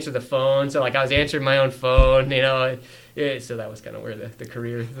didn't answer the phone. So like I was answering my own phone, so that was kind of where the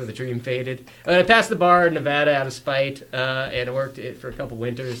career, where the dream faded. And I passed the bar in Nevada out of spite, and I worked it for a couple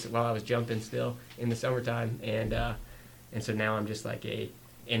winters while I was jumping still in the summertime. And so now I'm just like a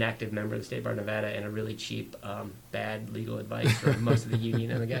inactive member of the State Bar of Nevada and a really cheap, bad legal advice for most of the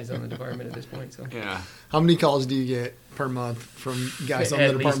union and the guys on the department at this point. So yeah. How many calls do you get per month from guys on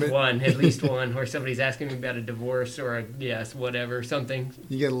the department? At least one, where somebody's asking me about a divorce or whatever, something.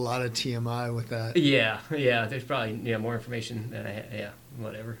 You get a lot of TMI with that. Yeah. There's probably more information than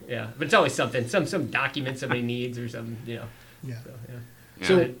whatever. Yeah, but it's always something, some document somebody needs or something. Yeah.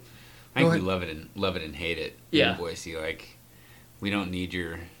 So I think we love it and hate it. Yeah. In Boise, like. We don't need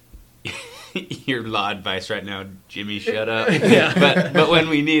your law advice right now, Jimmy. Shut up. Yeah. But when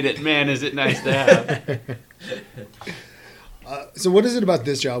we need it, man, is it nice to have. So what is it about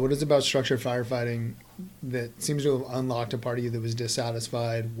this job? What is it about structured firefighting that seems to have unlocked a part of you that was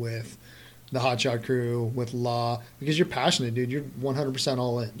dissatisfied with the hotshot crew, with law? Because you're passionate, dude. You're 100%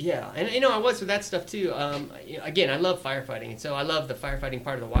 all in. Yeah, and I was with that stuff too. Again, I love firefighting, and so I love the firefighting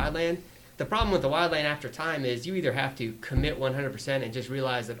part of the wildland. The problem with the wildland after time is you either have to commit 100% and just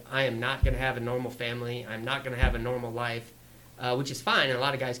realize that I am not going to have a normal family, I'm not going to have a normal life, which is fine, and a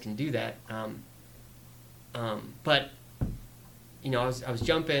lot of guys can do that. But I was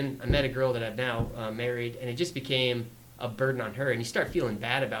jumping. I met a girl that I've now married, and it just became a burden on her. And you start feeling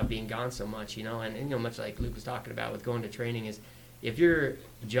bad about being gone so much, And much like Luke was talking about with going to training, is if you're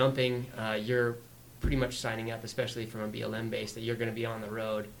jumping, you're pretty much signing up, especially from a BLM base, that you're going to be on the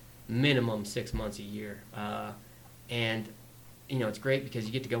road minimum 6 months a year. And it's great because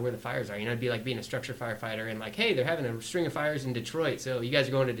you get to go where the fires are. It'd be like being a structure firefighter and like, hey, they're having a string of fires in Detroit, so you guys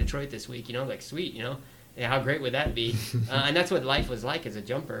are going to Detroit this week. Like, sweet. Yeah, how great would that be? And that's what life was like as a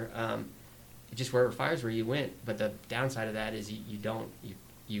jumper. Just wherever fires were, you went. But the downside of that is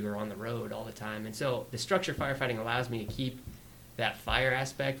you are on the road all the time. And so the structure firefighting allows me to keep that fire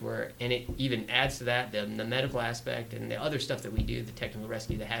aspect and it even adds to that the medical aspect and the other stuff that we do, the technical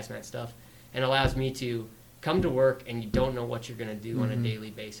rescue, the hazmat stuff, and allows me to come to work and you don't know what you're going to do on a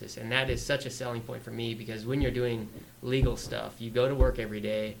daily basis. And that is such a selling point for me, because when you're doing legal stuff, you go to work every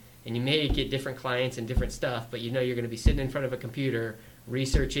day and you may get different clients and different stuff, but you're going to be sitting in front of a computer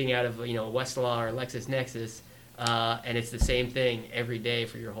researching out of Westlaw or LexisNexis, and it's the same thing every day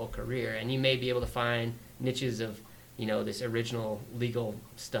for your whole career. And you may be able to find niches of this original legal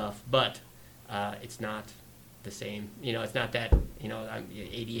stuff, but it's not the same. It's not that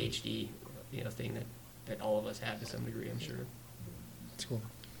ADHD thing that all of us have to some degree, I'm sure. That's cool.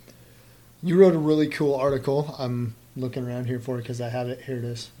 You wrote a really cool article. I'm looking around here for it because I have it. Here it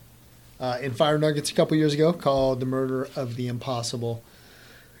is. In Fire Nuggets a couple years ago, called "The Murder of the Impossible."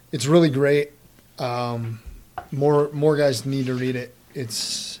 It's really great. More guys need to read it.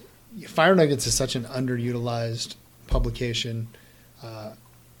 Fire Nuggets is such an underutilized publication.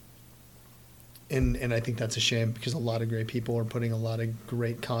 And I think that's a shame because a lot of great people are putting a lot of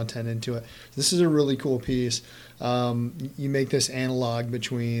great content into it. This is a really cool piece. You make this analog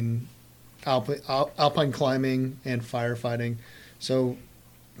between alpine climbing and firefighting. So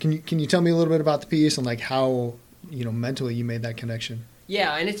can you tell me a little bit about the piece and like how, mentally you made that connection?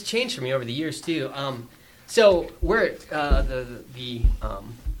 Yeah, and it's changed for me over the years too. So where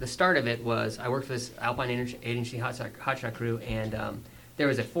the start of it was, I worked for this Alpine 8-inch hotshot crew, and there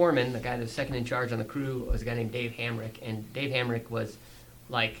was a foreman, the guy that was second in charge on the crew, was a guy named Dave Hamrick, and Dave Hamrick was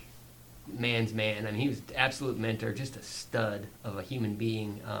like man's man. I mean, he was an absolute mentor, just a stud of a human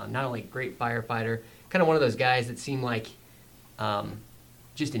being. Not only a great firefighter, kind of one of those guys that seemed like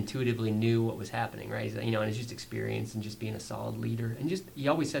just intuitively knew what was happening, right? And it's just experience and just being a solid leader, and just he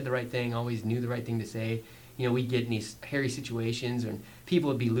always said the right thing, always knew the right thing to say. We'd get in these hairy situations, and people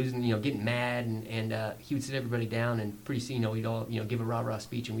would be losing, getting mad, and he would sit everybody down, and pretty soon, we'd all, give a rah-rah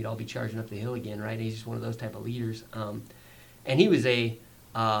speech, and we'd all be charging up the hill again, right? And he's just one of those type of leaders. And he was a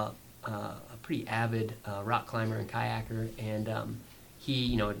pretty avid rock climber and kayaker, and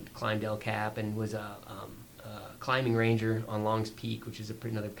he, climbed El Cap and was a climbing ranger on Long's Peak, which is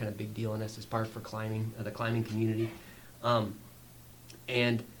another kind of big deal in Estes Park for climbing, the climbing community.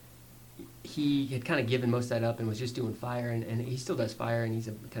 And he had kind of given most of that up and was just doing fire, and he still does fire, and he's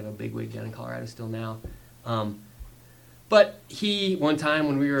a kind of a bigwig down in Colorado still now. But he, one time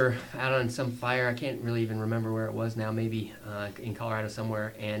when we were out on some fire, I can't really even remember where it was now, maybe in Colorado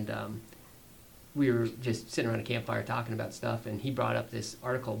somewhere, and we were just sitting around a campfire talking about stuff, and he brought up this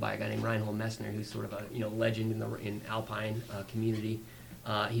article by a guy named Reinhold Messner, who's sort of a legend in alpine community.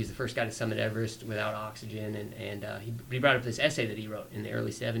 He was the first guy to summit Everest without oxygen, and he brought up this essay that he wrote in the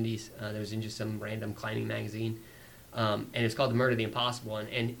early 70s. That was in just some random climbing magazine, and it's called The Murder of the Impossible.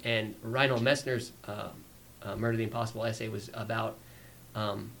 And Reinhold Messner's Murder of the Impossible essay was about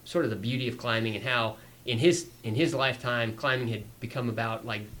sort of the beauty of climbing, and how in his lifetime climbing had become about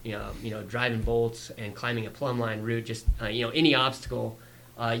like driving bolts and climbing a plumb line route. Just any obstacle,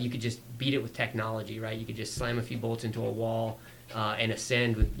 you could just beat it with technology, right? You could just slam a few bolts into a wall. And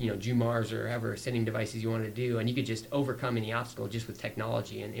ascend with Jumars or whatever ascending devices you wanted to do, and you could just overcome any obstacle just with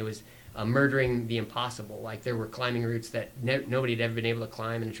technology. And it was murdering the impossible. Like there were climbing routes that nobody had ever been able to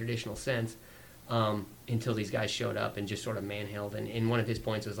climb in a traditional sense until these guys showed up and just sort of manhandled. And one of his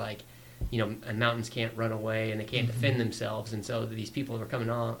points was like, mountains can't run away and they can't defend themselves. And so these people were coming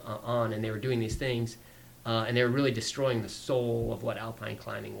on and they were doing these things, and they were really destroying the soul of what alpine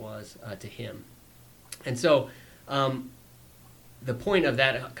climbing was to him. And so the point of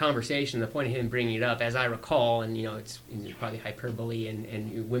that conversation, the point of him bringing it up, as I recall, and it's probably hyperbole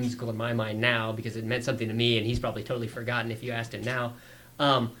and whimsical in my mind now because it meant something to me, and he's probably totally forgotten if you asked him now,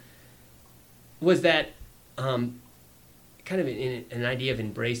 was that kind of an idea of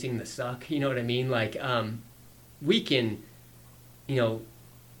embracing the suck. You know what I mean? Like we can,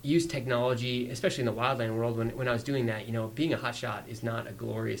 use technology, especially in the wildland world. When I was doing that, being a hotshot is not a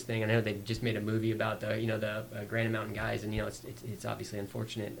glorious thing. I know they just made a movie about the Granite Mountain guys, and it's obviously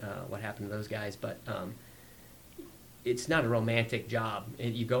unfortunate what happened to those guys, but it's not a romantic job.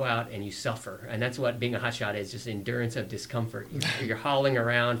 You go out and you suffer, and that's what being a hotshot is, just endurance of discomfort. You're hauling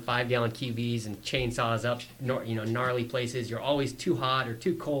around 5-gallon QVs and chainsaws up gnarly places. You're always too hot or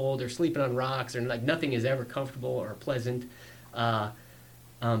too cold or sleeping on rocks, or like nothing is ever comfortable or pleasant.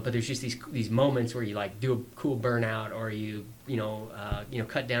 But there's just these moments where you like do a cool burnout, or you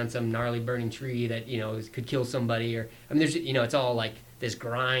cut down some gnarly burning tree that could kill somebody, or there's it's all like this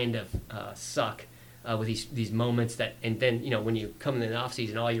grind of suck with these moments that, and then when you come in the off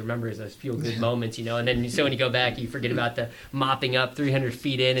season, all you remember is those feel good moments, and then so when you go back, you forget about the mopping up 300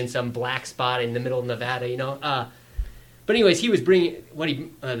 feet in some black spot in the middle of Nevada, But anyways, he was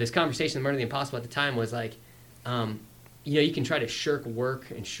bringing this conversation, The Murder of the Impossible at the time was like. You can try to shirk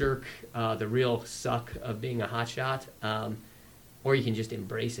work and shirk the real suck of being a hotshot, or you can just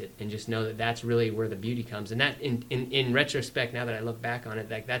embrace it and just know that that's really where the beauty comes. And that, in retrospect, now that I look back on it,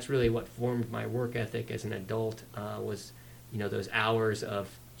 that's really what formed my work ethic as an adult. Was those hours of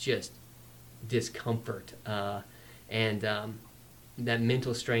just discomfort and that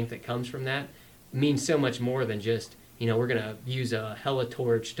mental strength that comes from that means so much more than just we're gonna use a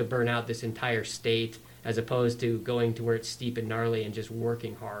helitorch to burn out this entire state, as opposed to going to where it's steep and gnarly and just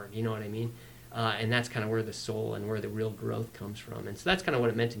working hard, you know what I mean? And that's kind of where the soul and where the real growth comes from. And so that's kind of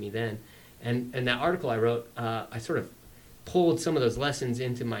what it meant to me then. And that article I wrote, I sort of pulled some of those lessons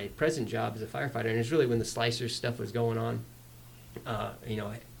into my present job as a firefighter. And it's really when the slicers stuff was going on,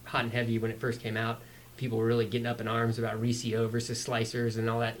 hot and heavy when it first came out. People were really getting up in arms about Recio versus slicers and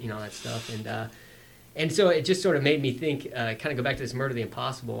all that, that stuff. And so it just sort of made me think, kind of go back to this Murder of the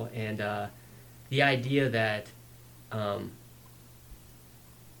Impossible, and the idea that,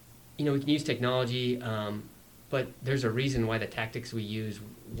 we can use technology, but there's a reason why the tactics we use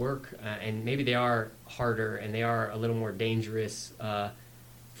work, and maybe they are harder and they are a little more dangerous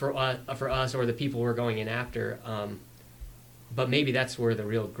for us or the people we're going in after. But maybe that's where the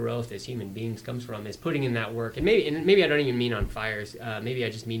real growth as human beings comes from, is putting in that work. And maybe I don't even mean on fires. Maybe I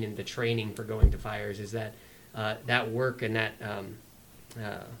just mean in the training for going to fires, is that that work and that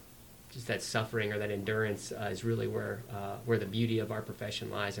just that suffering or that endurance is really where the beauty of our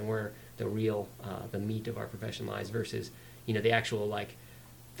profession lies, and where the real the meat of our profession lies, versus the actual, like,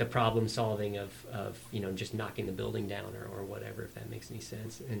 the problem solving of just knocking the building down or whatever, if that makes any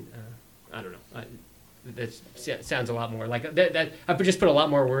sense. And I don't know. That sounds a lot more like that. I just put a lot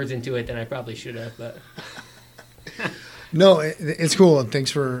more words into it than I probably should have. But no, it's cool. And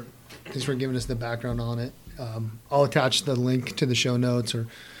thanks for giving us the background on it. I'll attach the link to the show notes, or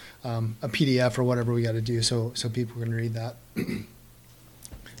a PDF, or whatever we got to do, so people can read that.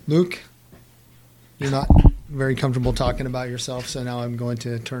 Luke, you're not very comfortable talking about yourself, so now I'm going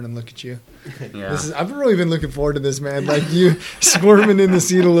to turn and look at you. Yeah. I've really been looking forward to this, man. Like, you squirming in the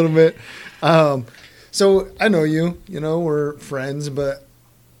seat a little bit. So I know you, we're friends, but,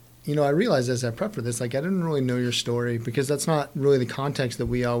 I realized as I prepped for this, like, I didn't really know your story, because that's not really the context that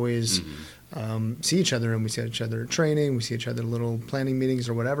we always see each other in. We see each other at training, we see each other at little planning meetings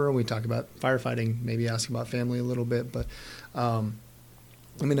or whatever, and we talk about firefighting, maybe ask about family a little bit. But, I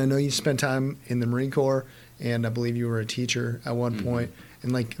know you spent time in the Marine Corps, and I believe you were a teacher at one point,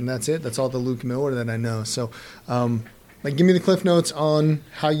 and that's it. That's all the Luke Miller that I know. So, give me the Cliff Notes on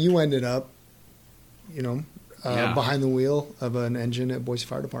how you ended up, behind the wheel of an engine at Boise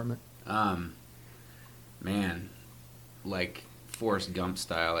Fire Department. Man, like Forrest Gump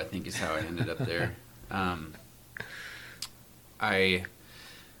style, I think is how I ended up there. I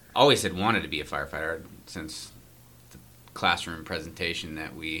always had wanted to be a firefighter since the classroom presentation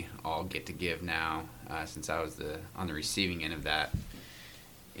that we all get to give now, since I was on the receiving end of that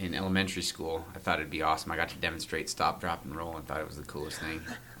in elementary school. I thought it'd be awesome. I got to demonstrate stop, drop, and roll, and thought it was the coolest thing.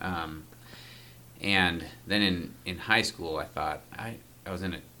 And then in high school, I thought, I was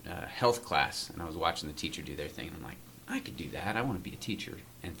in a health class, and I was watching the teacher do their thing, and I'm like, I could do that. I want to be a teacher.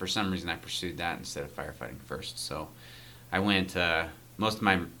 And for some reason, I pursued that instead of firefighting first. So I went, most of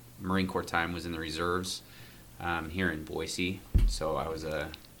my Marine Corps time was in the reserves here in Boise. So I was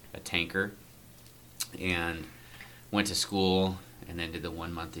a tanker, and went to school, and then did the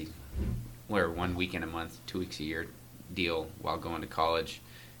 1 weekend a month, 2 weeks a year deal while going to college,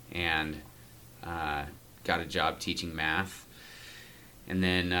 and got a job teaching math. And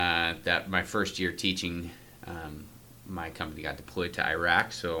then that my first year teaching, my company got deployed to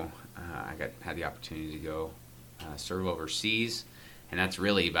Iraq, so I had the opportunity to go serve overseas, and that's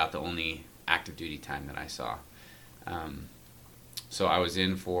really about the only active duty time that I saw. So I was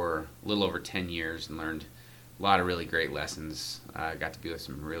in for a little over 10 years and learned a lot of really great lessons. Got to be with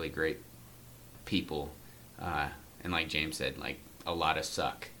some really great people, and like James said, like, a lot of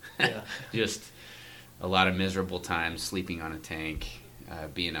suck. Yeah. Just a lot of miserable times, sleeping on a tank,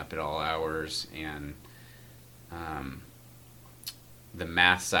 being up at all hours, and the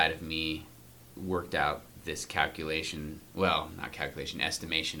math side of me worked out this estimation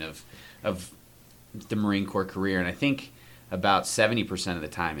of the Marine Corps career, and I think about 70% of the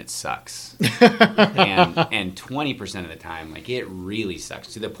time it sucks, and 20% of the time, like, it really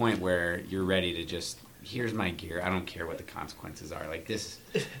sucks to the point where you're ready to just, here's my gear, I don't care what the consequences are, like, this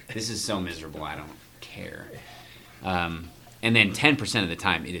is so miserable, I don't care. And then 10% of the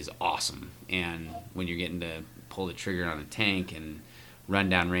time it is awesome, and when you're getting to pull the trigger on a tank and run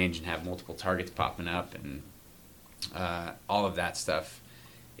down range and have multiple targets popping up, and all of that stuff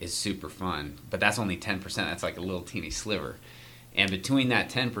is super fun. But that's only 10%. That's like a little teeny sliver. And between that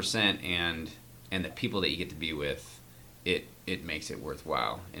 10% and the people that you get to be with, it makes it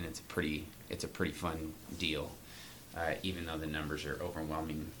worthwhile, and it's a pretty fun deal. Even though the numbers are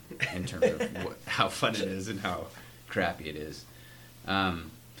overwhelming in terms of how fun it is and how crappy it is.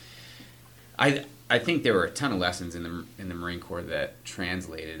 I think there were a ton of lessons in the Marine Corps that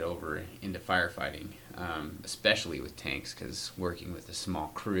translated over into firefighting, especially with tanks, because working with a small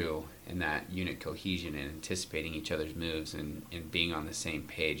crew and that unit cohesion and anticipating each other's moves and being on the same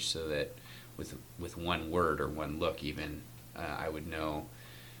page, so that with one word or one look even, I would know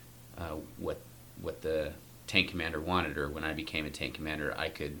what the tank commander wanted, or when I became a tank commander, I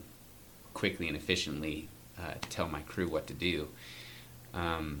could quickly and efficiently tell my crew what to do.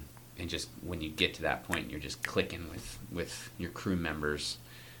 And just when you get to that point, you're just clicking with your crew members.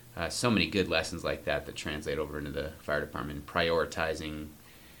 So many good lessons like that translate over into the fire department, prioritizing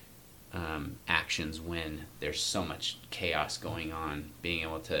actions when there's so much chaos going on, being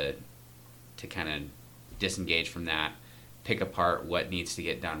able to kind of disengage from that, pick apart what needs to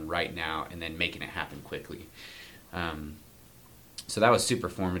get done right now, and then making it happen quickly. So that was super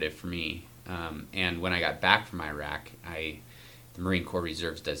formative for me. And when I got back from Iraq, the Marine Corps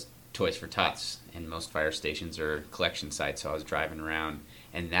Reserves does Toys for Tots, and most fire stations are collection sites, so I was driving around,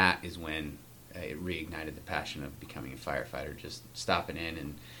 and that is when it reignited the passion of becoming a firefighter, just stopping in,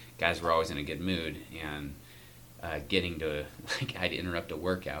 and guys were always in a good mood, and getting to, like, I'd interrupt a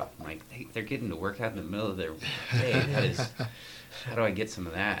workout. I'm like, they're getting to work out in the middle of their day. How do I get some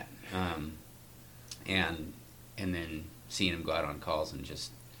of that? And then seeing them go out on calls and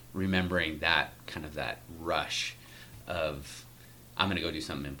just remembering that kind of that rush of, I'm going to go do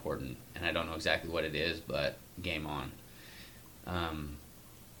something important, and I don't know exactly what it is, but game on.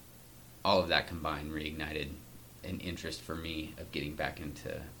 All of that combined reignited an interest for me of getting back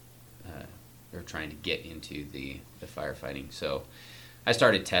into, or trying to get into the firefighting. So I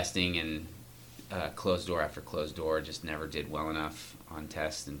started testing, and closed door after closed door, just never did well enough on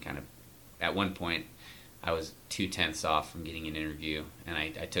tests, and kind of, at one point, I was 2/10 off from getting an interview, and I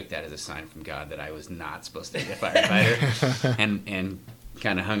took that as a sign from God that I was not supposed to be a firefighter, and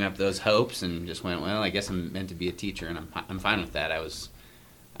kind of hung up those hopes and just went, well, I guess I'm meant to be a teacher, and I'm fine with that.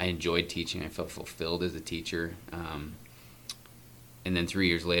 I enjoyed teaching. I felt fulfilled as a teacher, and then 3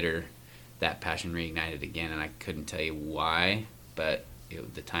 years later, that passion reignited again, and I couldn't tell you why, but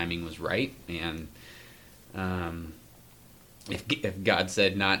the timing was right, and if God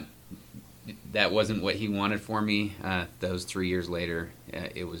said that wasn't what he wanted for me, those 3 years later,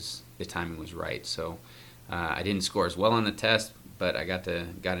 the timing was right. So I didn't score as well on the test, but I got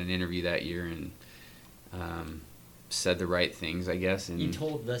an interview that year, and said the right things, I guess. And you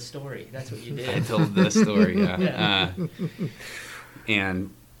told the story. That's what you did. I told the story, yeah. And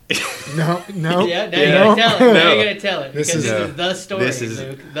no. Yeah, now you gotta tell it. Now you gotta tell it. This because is the story,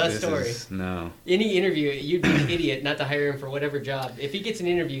 Luke. The story. No. Any interview, you'd be an idiot not to hire him for whatever job. If he gets an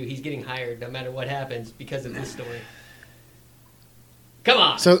interview, he's getting hired no matter what happens because of this story. Come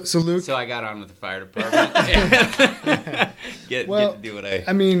on. So Luke. So I got on with the fire department. get to do what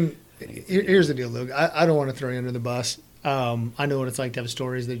I mean, here's the deal, Luke. I don't want to throw you under the bus. I know what it's like to have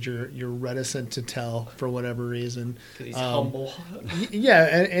stories that you're reticent to tell for whatever reason. Because he's humble. Yeah,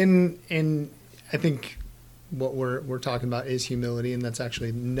 and I think what we're talking about is humility, and that's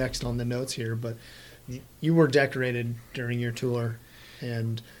actually next on the notes here. But you were decorated during your tour,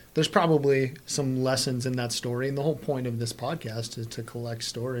 and there's probably some lessons in that story. And the whole point of this podcast is to collect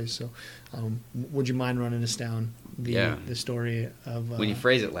stories. So, would you mind running us down the story of? When you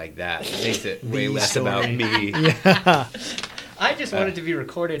phrase it like that, it makes it way less about me. Yeah. I just want it to be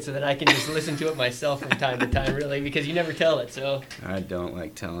recorded so that I can just listen to it myself from time to time, really, because you never tell it. So I don't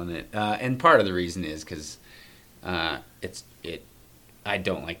like telling it, and part of the reason is because I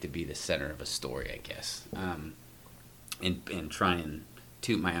don't like to be the center of a story, I guess, and try and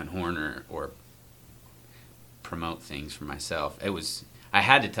toot my own horn or promote things for myself. I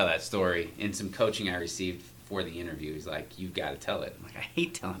had to tell that story in some coaching I received for the interview. He's like, "You've got to tell it." I'm like, "I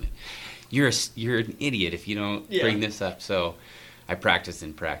hate telling it. You're an idiot if you don't bring this up." So I practiced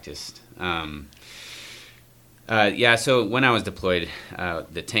and practiced. So when I was deployed,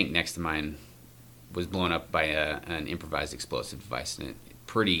 the tank next to mine was blown up by an improvised explosive device, and it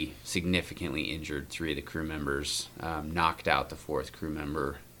pretty significantly injured 3 of the crew members, knocked out the 4th crew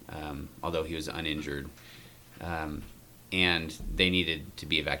member, although he was uninjured, and they needed to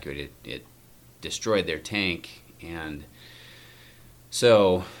be evacuated. It destroyed their tank, and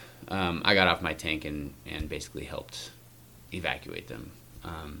so I got off my tank and basically helped evacuate them.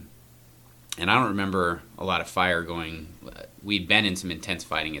 And I don't remember a lot of fire going. We'd been in some intense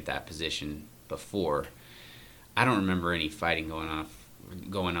fighting at that position before. I don't remember any fighting going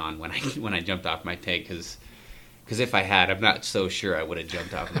on when I jumped off my tank, because if I had, I'm not so sure I would have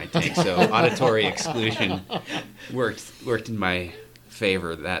jumped off my tank. So auditory exclusion worked in my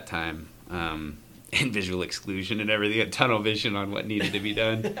favor that time, and visual exclusion and everything, tunnel vision on what needed to be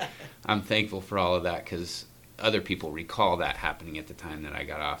done. I'm thankful for all of that, because other people recall that happening at the time that I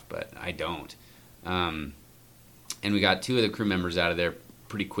got off, but I don't. And we got 2 of the crew members out of there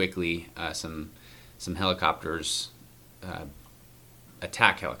pretty quickly. Some helicopters,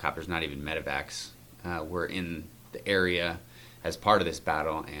 attack helicopters, not even medevacs, were in the area as part of this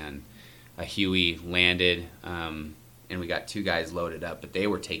battle, and a Huey landed, and we got 2 guys loaded up, but they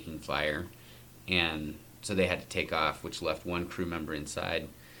were taking fire, and so they had to take off, which left 1 crew member inside,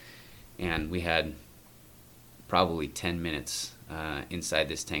 and we had probably 10 minutes inside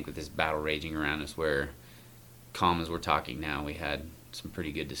this tank with this battle raging around us, where, calm as we're talking now, we had some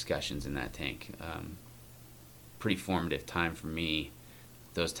pretty good discussions in that tank. Pretty formative time for me,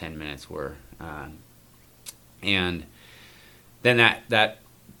 those 10 minutes were. And then that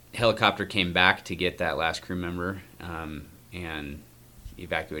helicopter came back to get that last crew member and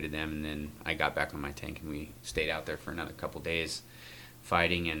evacuated them, and then I got back on my tank and we stayed out there for another couple days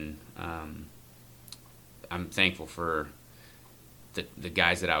fighting. And I'm thankful for the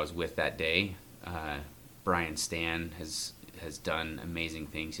guys that I was with that day. Brian Stan has done amazing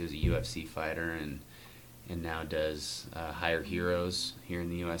things. He was a UFC fighter and now does Hire Heroes here in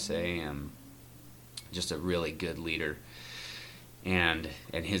the USA. Just a really good leader, and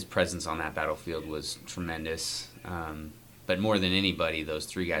his presence on that battlefield was tremendous. But more than anybody, those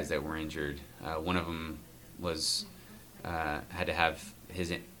 3 guys that were injured, one of them was had to have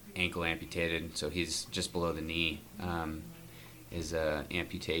his ankle amputated, so he's just below the knee. His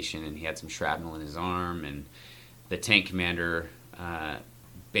amputation, and he had some shrapnel in his arm, and the tank commander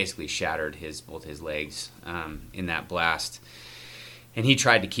basically shattered both his legs in that blast. And he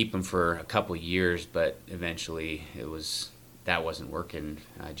tried to keep him for a couple years, but eventually that wasn't working.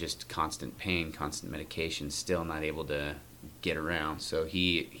 Just constant pain, constant medication, still not able to get around. So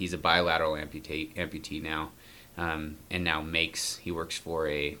he's a bilateral amputee now, and now he works for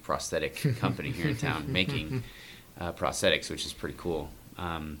a prosthetic company here in town making prosthetics, which is pretty cool.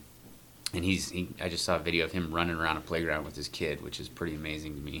 And I just saw a video of him running around a playground with his kid, which is pretty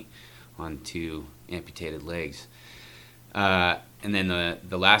amazing to me, on 2 amputated legs. And then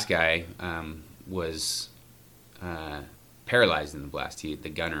the last guy was paralyzed in the blast. The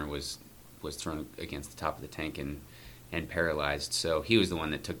gunner was thrown against the top of the tank and paralyzed. So he was the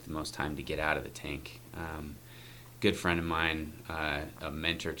one that took the most time to get out of the tank. Good friend of mine, a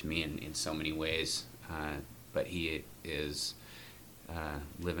mentor to me in so many ways. But he is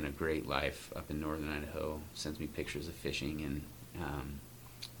living a great life up in northern Idaho. Sends me pictures of fishing and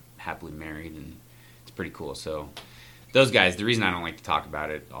happily married, and it's pretty cool. So those guys, the reason I don't like to talk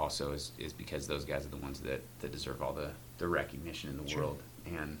about it also is because those guys are the ones that deserve all the recognition in the Sure. world,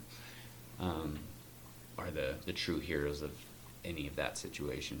 and are the true heroes of any of that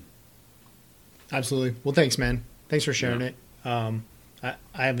situation. Absolutely. Well, thanks, man. Thanks for sharing Yeah. it.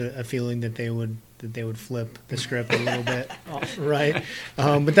 I have a feeling that they would flip the script a little bit, right?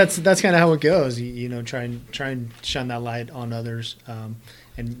 But that's kind of how it goes. You know, try and shine that light on others,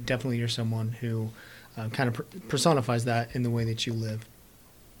 and definitely you're someone who kind of personifies that in the way that you live.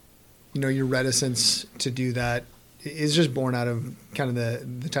 You know, your reticence to do that is just born out of kind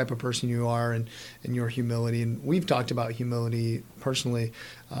of the type of person you are and your humility. And we've talked about humility personally.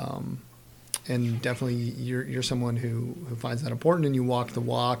 And definitely you're someone who finds that important, and you walk the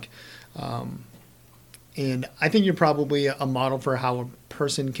walk. And I think you're probably a model for how a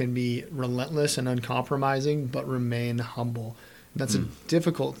person can be relentless and uncompromising, but remain humble. That's a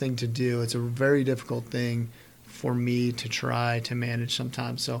difficult thing to do. It's a very difficult thing for me to try to manage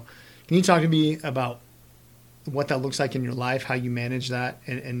sometimes. So can you talk to me about what that looks like in your life, how you manage that,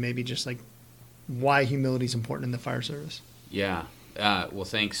 and maybe just like why humility is important in the fire service? Yeah. Well,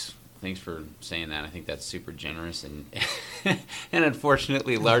 thanks for saying that. I think that's super generous and and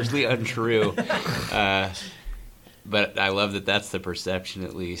unfortunately largely untrue. But I love that that's the perception,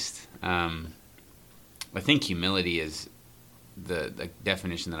 at least. I think humility is the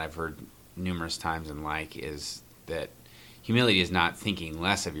definition that I've heard numerous times and is that humility is not thinking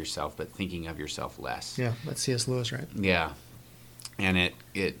less of yourself, but thinking of yourself less. Yeah, that's C.S. Lewis, right? Yeah. And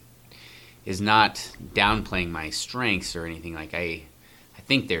it is not downplaying my strengths or anything. Like I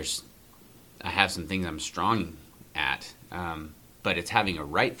think I have some things I'm strong at, but it's having a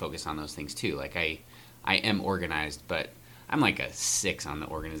right focus on those things too. Like I am organized, but I'm like a 6 on the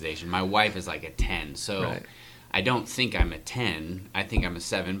organization. My wife is like a 10, so Right. I don't think I'm a 10. I think I'm a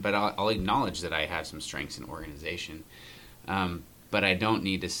 7, but I'll acknowledge that I have some strengths in organization. But I don't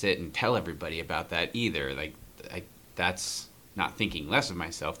need to sit and tell everybody about that either. Like that's not thinking less of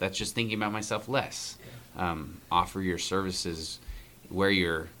myself. That's just thinking about myself less. Offer your services where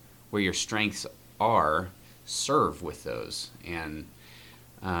your strengths are. Serve with those and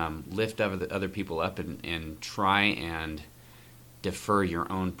lift other people up and try and defer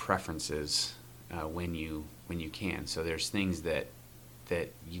your own preferences when you can. So there's things that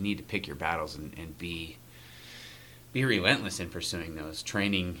you need to pick your battles and be relentless in pursuing those.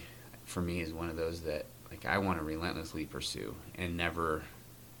 Training for me is one of those that like I want to relentlessly pursue and never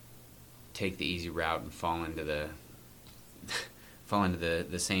take the easy route and fall into the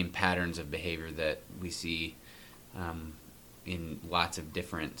same patterns of behavior that we see in lots of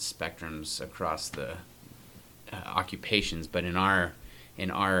different spectrums across the occupations. But in our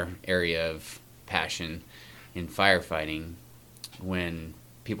area of passion in firefighting, when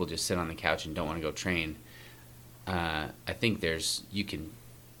people just sit on the couch and don't want to go train, I think you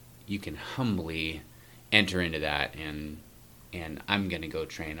can humbly enter into that and I'm going to go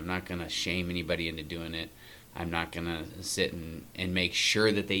train. I'm not going to shame anybody into doing it. I'm not going to sit and make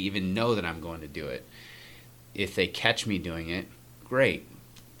sure that they even know that I'm going to do it. If they catch me doing it, great.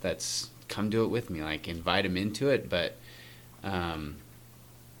 Come do it with me. Like, invite them into it, but I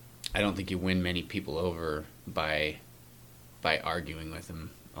don't think you win many people over by arguing with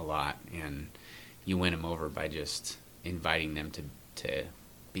them a lot, and you win them over by just inviting them to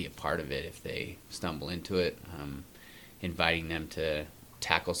be a part of it if they stumble into it, inviting them to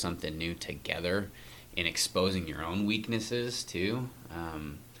tackle something new together, and exposing your own weaknesses too.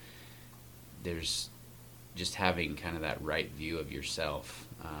 There's just having kind of that right view of yourself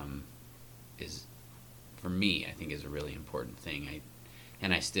is, for me, I think is a really important thing.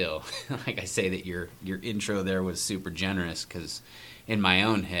 I still, like I say, that your intro there was super generous, because in my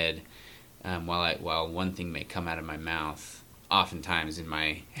own head, while one thing may come out of my mouth, oftentimes in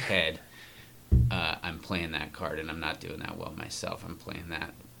my head, I'm playing that card, and I'm not doing that well myself. I'm playing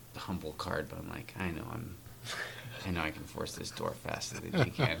that humble card, but I'm like, I know I can force this door faster than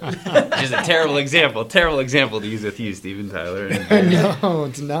you can. Which is a terrible example to use with you, Steven Tyler. No,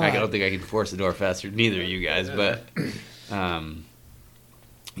 it's not. I don't think I can force the door faster than either of you guys, but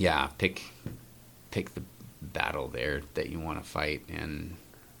yeah, pick the battle there that you want to fight, and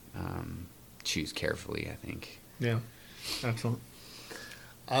choose carefully, I think. Yeah, excellent.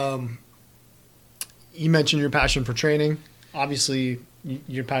 You mentioned your passion for training. Obviously,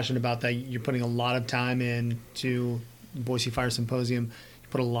 you're passionate about that. You're putting a lot of time into Boise Fire Symposium. You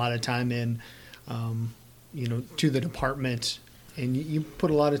put a lot of time in, to the department, and you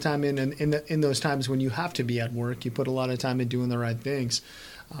put a lot of time in those times when you have to be at work. You put a lot of time in doing the right things.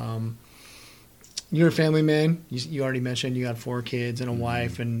 You're a family man. You already mentioned you got 4 kids and a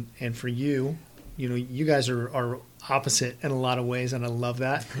wife, and for you, you guys are opposite in a lot of ways, and I love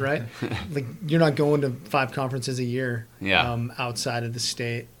that, right? Like, you're not going to 5 conferences a year outside of the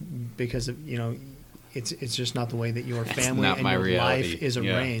state because of, it's just not the way that your family and your reality. Life is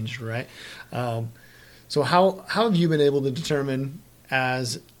arranged, right? So how have you been able to determine,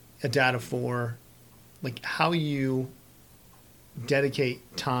 as a dad of 4, like, how you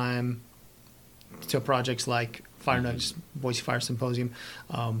dedicate time to projects like Fire Nuggets, Boise Fire Symposium?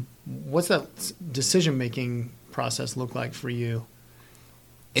 What's that decision-making process look like for you?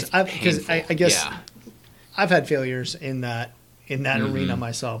 Because I guess I've had failures in that arena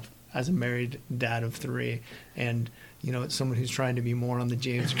myself, as a married dad of 3, and it's someone who's trying to be more on the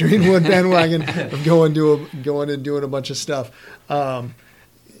James Greenwood bandwagon of going and doing a bunch of stuff.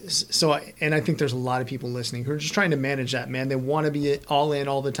 So I think there's a lot of people listening who are just trying to manage that, man. They want to be all in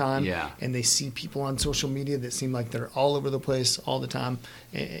all the time, and they see people on social media that seem like they're all over the place all the time,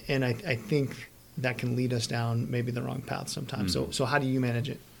 and I think that can lead us down maybe the wrong path sometimes. So how do you manage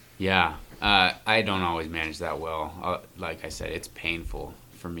it? Yeah, I don't always manage that well. Like I said, it's painful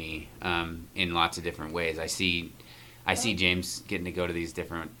for me in lots of different ways. I see James getting to go to these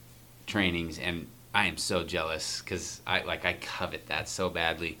different trainings, and I am so jealous, because I covet that so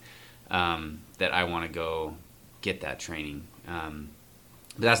badly that I want to go get that training.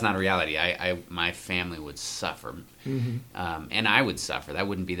 But that's not a reality. My family would suffer, and I would suffer. That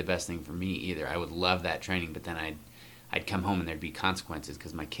wouldn't be the best thing for me either. I would love that training, but then I'd come home and there'd be consequences,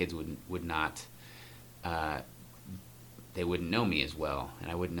 because my kids would not. They wouldn't know me as well,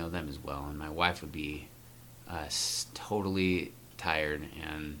 and I wouldn't know them as well, and my wife would be totally tired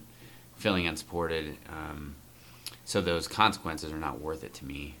and feeling unsupported. So those consequences are not worth it to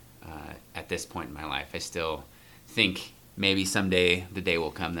me at this point in my life. I still think maybe someday the day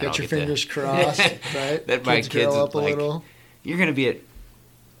will come that Get I'll your get fingers crossed, right? That my kids grow up would, a little. You're going to be at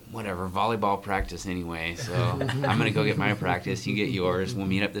whatever volleyball practice anyway, so I'm going to go get my practice. You get yours. We'll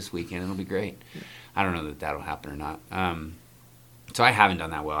meet up this weekend. It'll be great. I don't know that that'll happen or not. So I haven't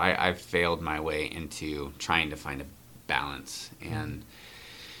done that well. I've failed my way into trying to find a balance, and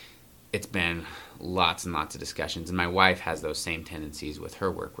it's been lots and lots of discussions. And my wife has those same tendencies with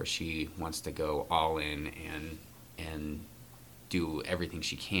her work, where she wants to go all in and do everything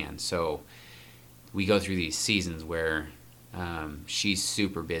she can. So we go through these seasons where she's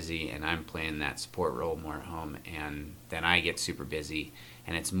super busy and I'm playing that support role more at home, and then I get super busy,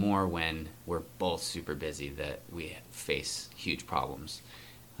 and it's more when we're both super busy that we face huge problems,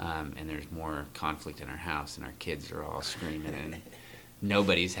 and there's more conflict in our house, and our kids are all screaming, and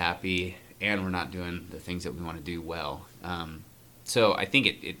nobody's happy, and we're not doing the things that we want to do well. So I think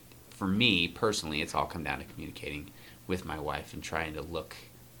it for me personally, it's all come down to communicating with my wife and trying to look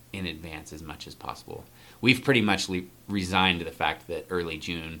in advance as much as possible. We've pretty much resigned to the fact that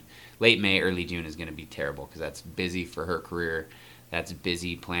late May, early June is going to be terrible because that's busy for her career. That's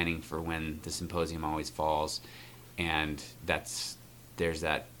busy planning for when the symposium always falls. And there's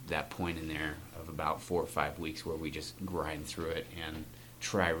that point in there of about 4 or 5 weeks where we just grind through it and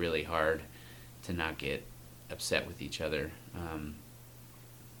try really hard to not get upset with each other.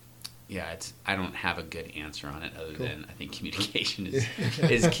 I don't have a good answer on it other than I think communication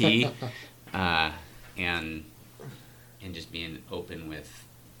is key, and just being open with.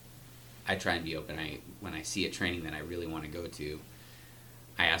 I try and be open. When I see a training that I really want to go to,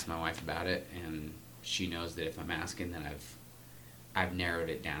 I ask my wife about it, and she knows that if I'm asking, that I've narrowed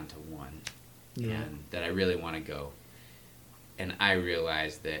it down to one, and that I really want to go. And I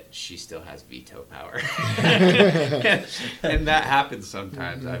realize that she still has veto power. And that happens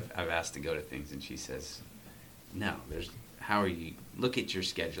sometimes. I've asked to go to things, and she says, no, how are you? Look at your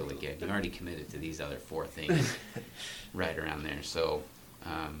schedule again. You already committed to these other 4 things right around there. So,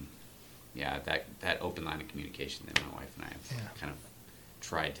 that open line of communication that my wife and I have kind of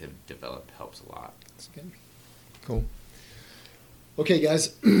tried to develop helps a lot. That's good. Cool. Okay,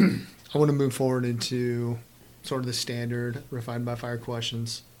 guys, I want to move forward into sort of the standard Refined by Fire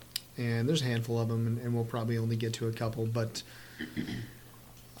questions. And there's a handful of them, and we'll probably only get to a couple. But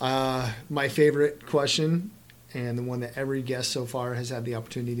my favorite question, and the one that every guest so far has had the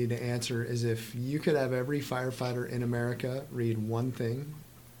opportunity to answer, is if you could have every firefighter in America read one thing,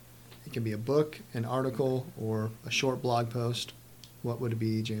 it can be a book, an article, or a short blog post, what would it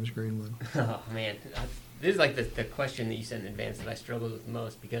be, James Greenwood? Oh, man. This is like the question that you said in advance that I struggled with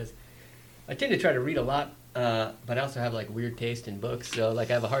most, because I tend to try to read a lot, but I also have like weird taste in books. So like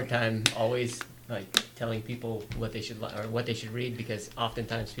I have a hard time always like telling people what they should or what they should read, because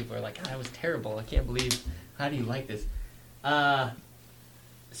oftentimes people are like, "God, that was terrible. I can't believe. How do you like this?"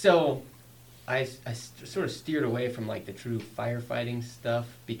 So I sort of steered away from like the true firefighting stuff,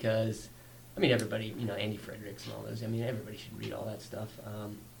 because I mean everybody, Andy Fredericks and all those. I mean everybody should read all that stuff.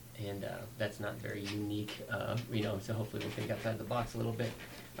 And that's not very unique, so hopefully we'll think outside the box a little bit.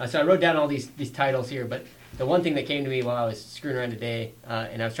 So I wrote down all these titles here, but the one thing that came to me while I was screwing around today,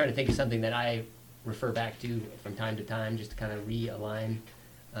 and I was trying to think of something that I refer back to from time to time just to kind of realign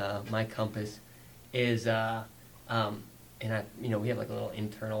my compass, is, and we have like a little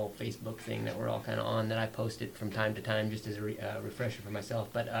internal Facebook thing that we're all kind of on that I post it from time to time just as a refresher for myself.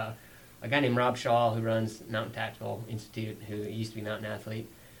 But a guy named Rob Shaw, who runs Mountain Tactical Institute, who used to be Mountain Athlete,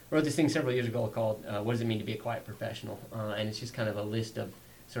 wrote this thing several years ago called What Does It Mean to Be a Quiet Professional? And it's just kind of a list of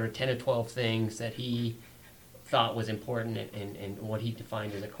sort of 10 to 12 things that he thought was important and what he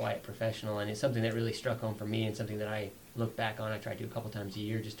defined as a quiet professional. And it's something that really struck home for me, and something that I look back on. I try to do a couple times a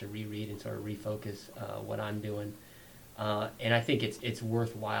year just to reread and sort of refocus what I'm doing. And I think it's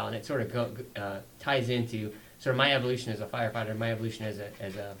worthwhile, and it sort of ties into sort of my evolution as a firefighter, my evolution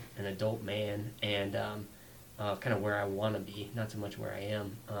as an adult man, and kind of where I want to be, not so much where I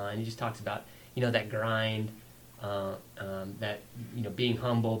am. And he just talks about, that grind, that, being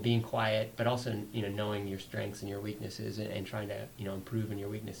humble, being quiet, but also, knowing your strengths and your weaknesses, and trying to, improve in your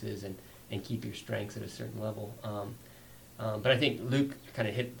weaknesses and keep your strengths at a certain level. But I think Luke kind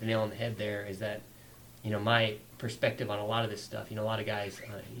of hit the nail on the head there, is that, my perspective on a lot of this stuff, a lot of guys,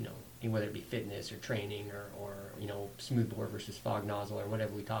 whether it be fitness or training or smoothbore versus fog nozzle or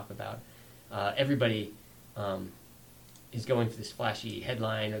whatever we talk about, everybody is going for this flashy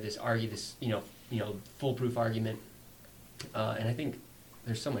headline or this foolproof argument, and I think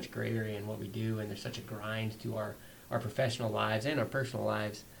there's so much gray area in what we do, and there's such a grind to our professional lives and our personal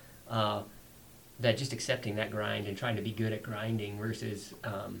lives, that just accepting that grind and trying to be good at grinding versus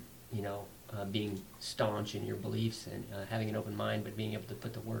being staunch in your beliefs and having an open mind, but being able to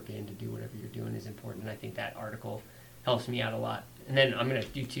put the work in to do whatever you're doing is important. And I think that article helps me out a lot. And then I'm going to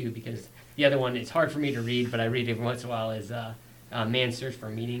do two, because the other one, it's hard for me to read, but I read it every once in a while, is Man's Search for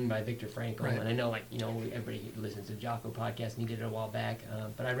Meaning by Viktor Frankl. Right. And I know, everybody listens to Jocko podcast, and he did it a while back,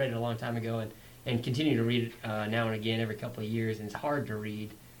 but I read it a long time ago and continue to read it now and again every couple of years, and it's hard to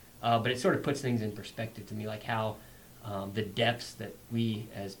read, but it sort of puts things in perspective to me, like how the depths that we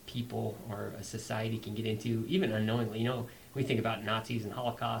as people or a society can get into, even unknowingly. We think about Nazis and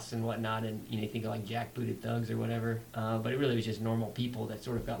Holocausts and whatnot, and you think of like jackbooted thugs or whatever, but it really was just normal people that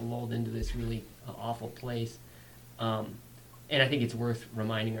sort of got lulled into this really awful place. And I think it's worth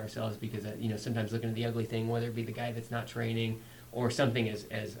reminding ourselves, because sometimes looking at the ugly thing, whether it be the guy that's not training or something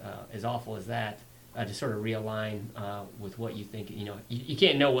as awful as that, to sort of realign with what you think. You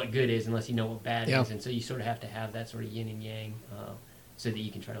can't know what good is unless you know what bad is, and so you sort of have to have that sort of yin and yang, so that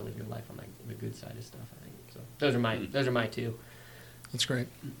you can try to live your life on the good side of stuff, I think. So those are my two. That's great.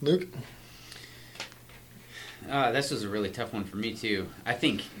 Luke? This was a really tough one for me too. I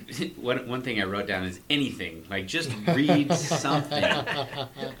think one thing I wrote down is anything. Like, just read something,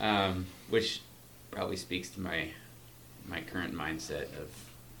 which probably speaks to my current mindset of,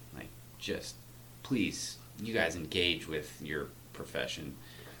 like, just please, you guys engage with your profession.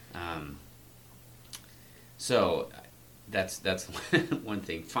 So that's one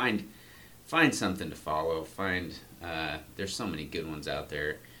thing. Find something to follow. There's so many good ones out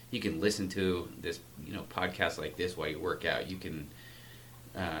there. You can listen to this, podcast like this while you work out. You can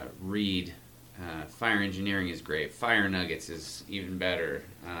read. Fire Engineering is great. Fire Nuggets is even better.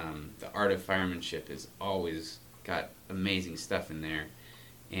 The Art of Firemanship is always got amazing stuff in there.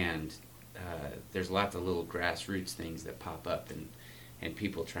 And there's lots of little grassroots things that pop up and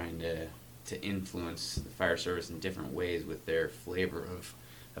people trying to influence the fire service in different ways with their flavor of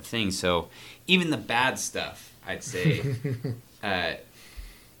things. So even the bad stuff, I'd say,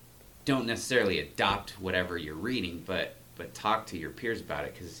 don't necessarily adopt whatever you're reading, but talk to your peers about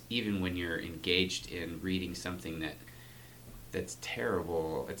it, because even when you're engaged in reading something that's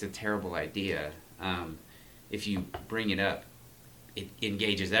terrible, it's a terrible idea. If you bring it up, it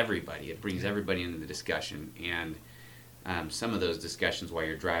engages everybody. It brings everybody into the discussion, and some of those discussions while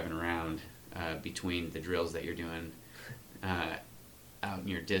you're driving around between the drills that you're doing out in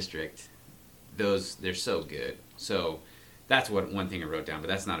your district, they're so good. So that's one thing I wrote down, but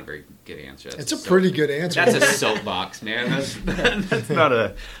that's not a very good answer. It's a pretty good answer. That's a soapbox, man. That's not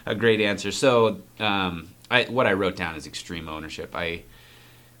a great answer. So what I wrote down is extreme ownership.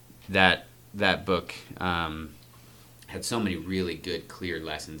 That book had so many really good, clear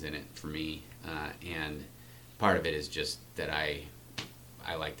lessons in it for me, and part of it is just that I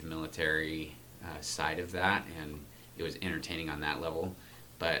like the military side of that, and it was entertaining on that level,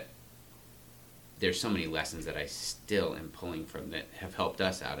 but there's so many lessons that I still am pulling from that have helped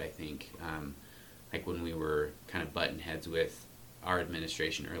us out, I think. Like when we were kind of butting heads with our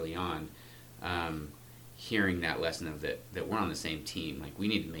administration early on, hearing that lesson of that we're on the same team. Like, we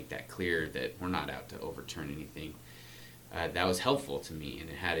need to make that clear that we're not out to overturn anything. That was helpful to me, and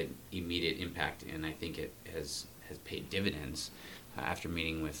it had an immediate impact, and I think it has paid dividends after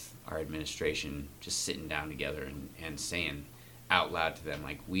meeting with our administration, just sitting down together and saying out loud to them,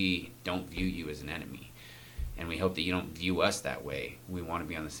 like, we don't view you as an enemy, and we hope that you don't view us that way. We want to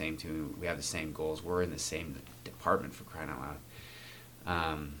be on the same team. We have the same goals. We're in the same department, for crying out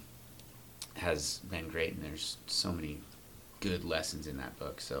loud. Has been great, and there's so many good lessons in that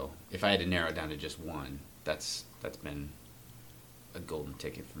book. So if I had to narrow it down to just one, that's been a golden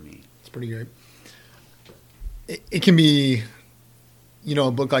ticket for me. It's pretty great. It can be,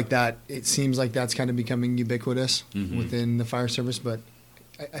 a book like that, it seems like that's kind of becoming ubiquitous within the fire service, but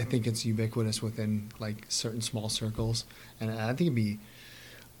I think it's ubiquitous within, like, certain small circles. And I think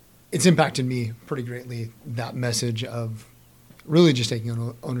it's impacted me pretty greatly, that message of really just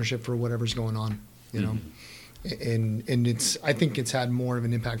taking ownership for whatever's going on, and I think it's had more of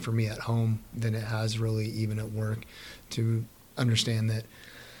an impact for me at home than it has really even at work, to understand that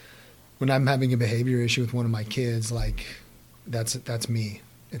when I'm having a behavior issue with one of my kids, like, that's me.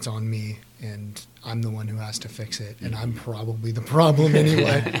 It's on me, and I'm the one who has to fix it, and I'm probably the problem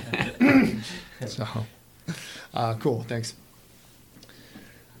anyway. So, cool. Thanks.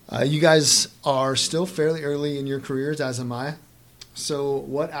 You guys are still fairly early in your careers, as am I. So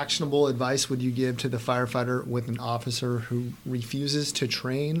what actionable advice would you give to the firefighter with an officer who refuses to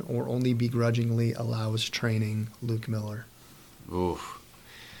train or only begrudgingly allows training? Luke Miller. Oof.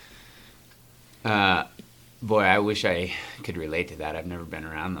 Boy, I wish I could relate to that. I've never been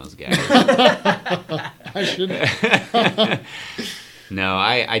around those guys. I shouldn't. No,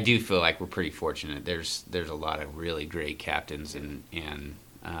 I do feel like we're pretty fortunate. There's a lot of really great captains and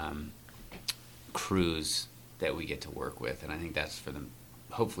crews that we get to work with, and I think that's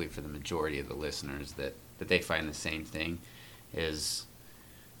hopefully for the majority of the listeners that they find the same thing. Is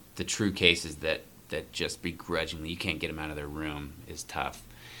the true cases that just begrudgingly, you can't get them out of their room, is tough.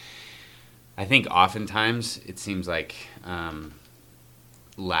 I think oftentimes it seems like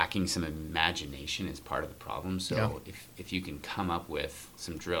lacking some imagination is part of the problem. So if you can come up with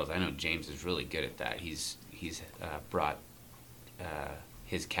some drills, I know James is really good at that. He's brought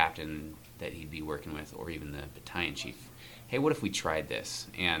his captain that he'd be working with, or even the battalion chief, hey, what if we tried this?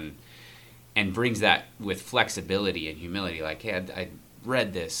 And brings that with flexibility and humility, like, hey, I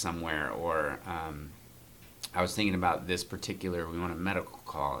read this somewhere, or I was thinking about this particular, we want a medical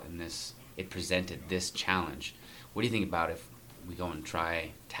call, and it presented this challenge. What do you think about if we go and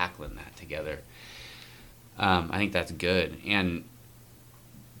try tackling that together? I think that's good. And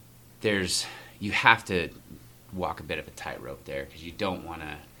you have to walk a bit of a tightrope there because you don't want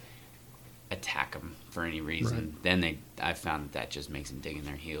to attack them for any reason. Right. Then I found that just makes them dig in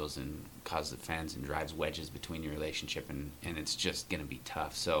their heels and causes offense and drives wedges between your relationship, and it's just going to be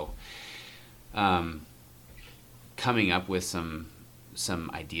tough. So coming up with some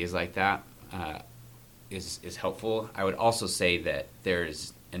ideas like that is helpful. I would also say that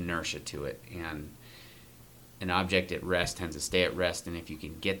there's inertia to it, and an object at rest tends to stay at rest, and if you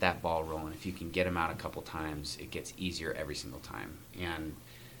can get that ball rolling, if you can get them out a couple times, it gets easier every single time. And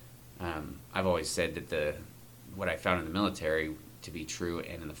I've always said that what I found in the military to be true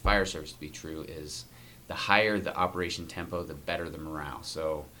and in the fire service to be true is the higher the operation tempo, the better the morale.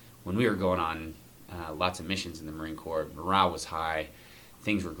 So when we were going on lots of missions in the Marine Corps, morale was high,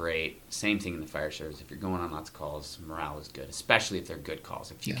 things were great. Same thing in the fire service. If you're going on lots of calls, morale is good, especially if they're good calls.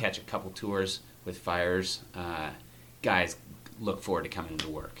 If you catch a couple tours with fires, guys look forward to coming into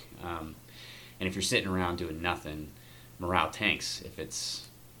work. And if you're sitting around doing nothing, morale tanks. If it's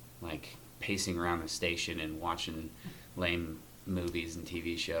like pacing around the station and watching lame movies and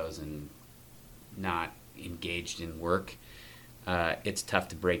TV shows and not engaged in work, it's tough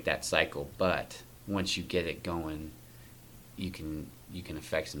to break that cycle. But once you get it going, you can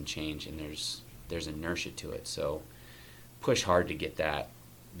affect some change, and there's inertia to it. So push hard to get that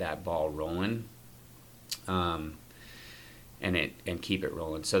ball rolling, and keep it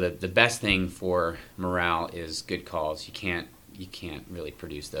rolling. So the best thing for morale is good calls. You can't really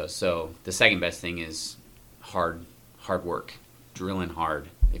produce those. So the second best thing is hard work, drilling hard.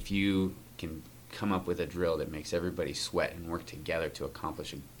 If you can come up with a drill that makes everybody sweat and work together to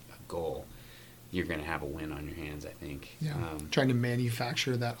accomplish a goal, you're going to have a win on your hands, I think. Yeah. Trying to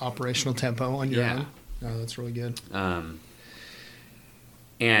manufacture that operational tempo on your own. Oh, that's really good.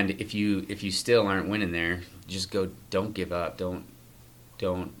 And if you still aren't winning there, just go. Don't give up. Don't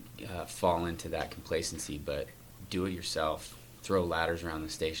fall into that complacency, but do it yourself. Throw ladders around the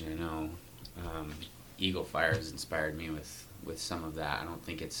station. I know Eagle Fire has inspired me with some of that. I don't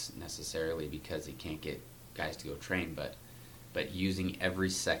think it's necessarily because they can't get guys to go train, but using every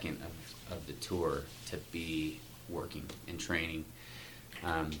second of the tour to be working and training.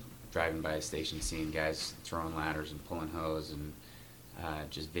 Driving by a station, seeing guys throwing ladders and pulling hose, and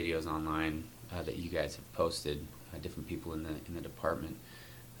just videos online that you guys have posted, different people in the department.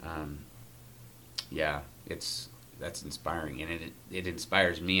 That's inspiring, and it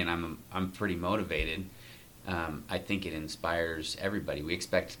inspires me, and I'm pretty motivated. I think it inspires everybody. We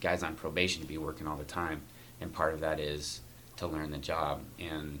expect guys on probation to be working all the time, and part of that is to learn the job.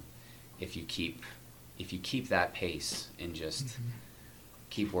 And if you keep that pace and just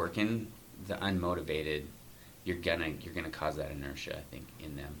keep working, the unmotivated, you're gonna cause that inertia, I think,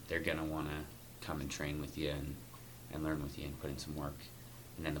 in them. They're gonna want to come and train with you and learn with you and put in some work,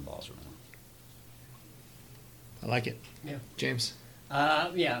 and then the ball's rolling. I like it. Yeah. James? I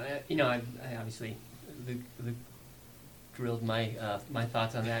obviously drilled my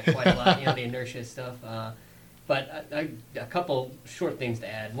thoughts on that quite a lot, the inertia stuff. But a couple short things to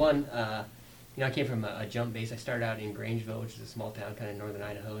add. One, I came from a jump base. I started out in Grangeville, which is a small town kind of northern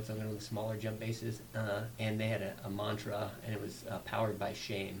Idaho. It's one of the smaller jump bases. And they had a mantra, and it was powered by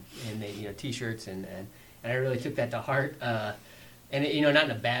shame. And they, T-shirts, and I really took that to heart. And not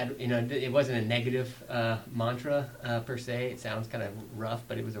in a bad, it wasn't a negative mantra per se. It sounds kind of rough,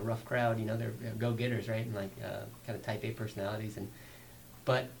 but it was a rough crowd. They're go-getters, right? And like kind of type A personalities.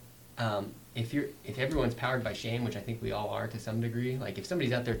 But if everyone's powered by shame, which I think we all are to some degree, like if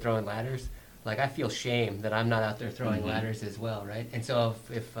somebody's out there throwing ladders, like I feel shame that I'm not out there throwing ladders as well, right? And so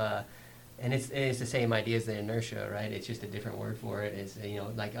if and it's the same idea as the inertia, right? It's just a different word for it. It's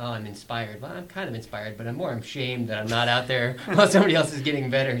like, oh, I'm inspired. Well, I'm kind of inspired, but I'm shamed that I'm not out there while somebody else is getting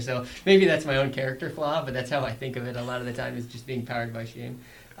better. So maybe that's my own character flaw, but that's how I think of it a lot of the time, is just being powered by shame.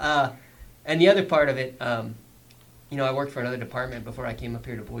 And the other part of it, I worked for another department before I came up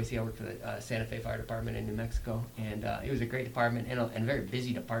here to Boise. I worked for the Santa Fe Fire Department in New Mexico, and it was a great department and a very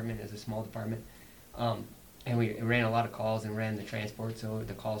busy department. It was a small department. And we ran a lot of calls and ran the transport, so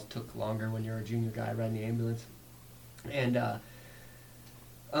the calls took longer when you're a junior guy running the ambulance. And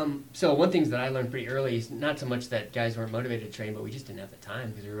so one thing that I learned pretty early is not so much that guys weren't motivated to train, but we just didn't have the time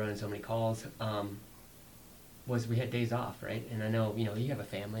because we were running so many calls, was we had days off, right? And I know, you have a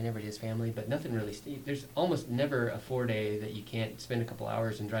family, and everybody has family, but nothing really, there's almost never a 4-day that you can't spend a couple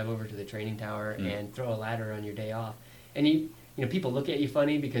hours and drive over to the training tower and throw a ladder on your day off. And people look at you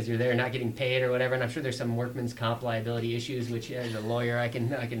funny because you're there not getting paid or whatever, and I'm sure there's some workman's comp liability issues, which as a lawyer I can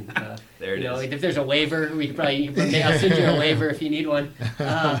there it is. If there's a waiver, I'll send you a waiver if you need one.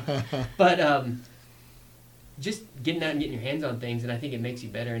 But just getting out and getting your hands on things, and I think it makes you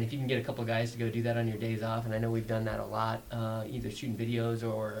better. And if you can get a couple guys to go do that on your days off, and I know we've done that a lot, either shooting videos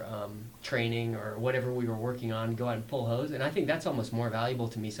or training or whatever we were working on, go out and pull hose. And I think that's almost more valuable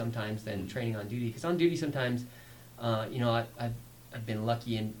to me sometimes than training on duty. Because on duty sometimes, I've been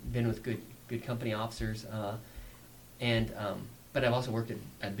lucky and been with good company officers, but I've also worked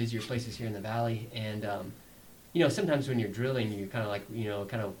at busier places here in the valley, and sometimes when you're drilling, you're kind of like,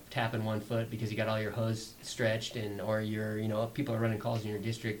 kind of tapping one foot because you got all your hose stretched, or people are running calls in your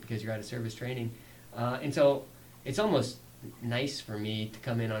district because you're out of service training. And so it's almost nice for me to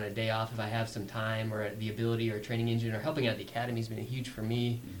come in on a day off if I have some time or the ability, or training engine, or helping out the academy has been huge for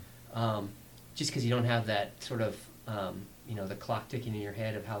me. Just because you don't have that sort of, the clock ticking in your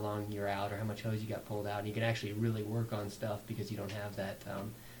head of how long you're out or how much hose you got pulled out. And you can actually really work on stuff because you don't have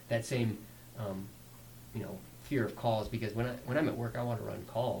that same, fear of calls. Because when I'm at work, I want to run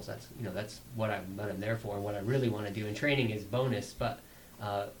calls. That's what I'm there for, and what I really want to do. And training is bonus. But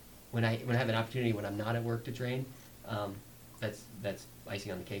when I have an opportunity when I'm not at work to train, that's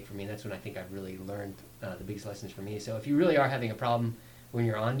icing on the cake for me. And that's when I think I've really learned the biggest lessons for me. So if you really are having a problem when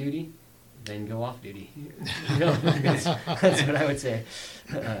you're on duty, then go off duty. That's what I would say.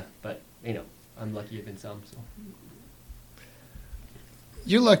 But I'm luckier than some. So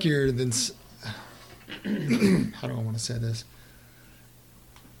you're luckier than. How do I want to say this?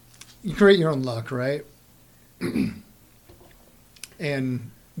 You create your own luck, right?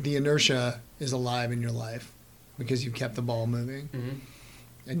 And the inertia is alive in your life because you kept the ball moving. Mm-hmm.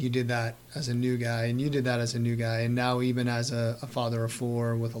 And you did that as a new guy, and you did that as a new guy. And now even as a father of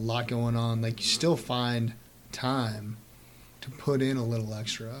four with a lot going on, like, you still find time to put in a little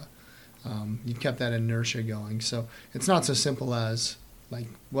extra. You've kept that inertia going. So it's not so simple as, like,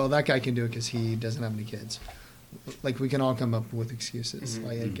 well, that guy can do it because he doesn't have any kids. Like, we can all come up with excuses.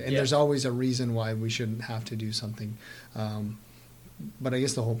 Mm-hmm. There's always a reason why we shouldn't have to do something. But I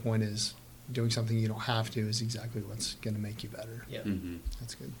guess the whole point is doing something you don't have to is exactly what's going to make you better. Yeah. Mm-hmm.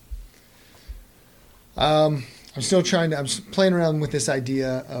 That's good. I'm playing around with this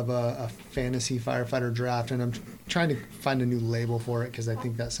idea of a fantasy firefighter draft, and I'm trying to find a new label for it because I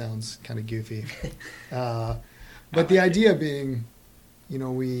think that sounds kind of goofy. But the idea being,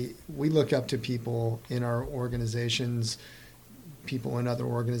 we look up to people in our organizations, people in other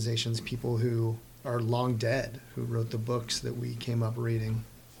organizations, people who are long dead, who wrote the books that we came up reading.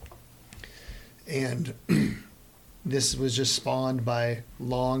 And this was just spawned by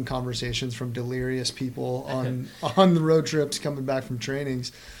long conversations from delirious people on the road trips coming back from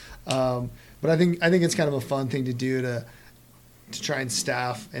trainings. But I think it's kind of a fun thing to do to try and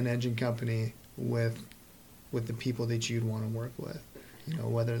staff an engine company with the people that you'd want to work with.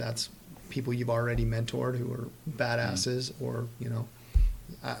 Whether that's people you've already mentored who are badasses, or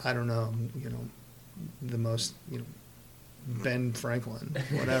I don't know, the most Ben Franklin,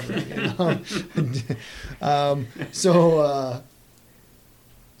 whatever. So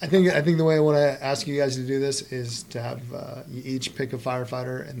I think the way I want to ask you guys to do this is to have you each pick a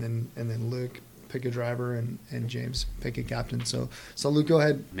firefighter, and then Luke pick a driver, and James pick a captain. So Luke, go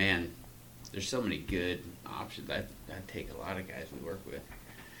ahead. Man, there's so many good options. I'd take a lot of guys we work with,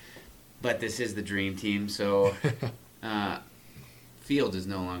 but this is the dream team. So Fields is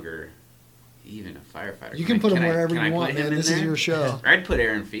no longer even a firefighter. You can put him wherever you want, man. This is your show. I'd put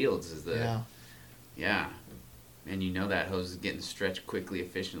Aaron Fields as yeah. And that hose is getting stretched quickly,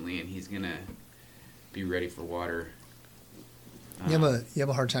 efficiently, and he's gonna be ready for water. You have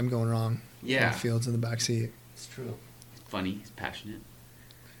a hard time going wrong. Yeah, Fields in the back seat. It's true. Funny, he's passionate.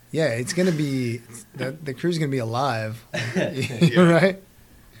 Yeah, it's gonna be the crew's gonna be alive. You're right.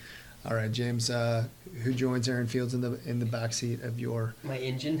 All right, James. Who joins Aaron Fields in the back seat of your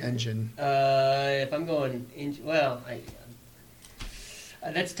engine? If I'm going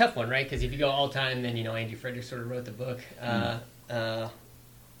that's a tough one, right? Because if you go all time, then Andy Fredericks sort of wrote the book. But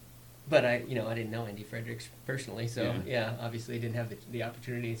I didn't know Andy Fredericks personally, so obviously didn't have the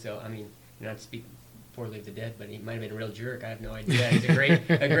opportunity. So I mean, not to speak poorly of the dead, but he might have been a real jerk. I have no idea. He's a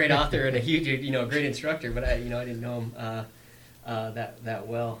great author and a huge great instructor, but I didn't know him that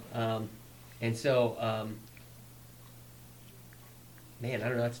well. And so, man, I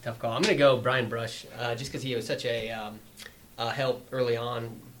don't know. That's a tough call. I'm going to go Brian Brush, just because he was such a help early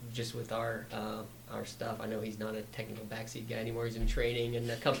on, just with our stuff. I know he's not a technical backseat guy anymore. He's in training and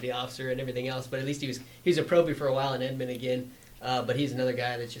a company officer and everything else. But at least he was a pro for a while in Edmond again. But he's another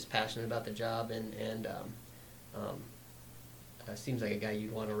guy that's just passionate about the job and seems like a guy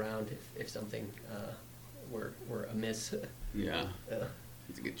you'd want around if something were amiss. Yeah.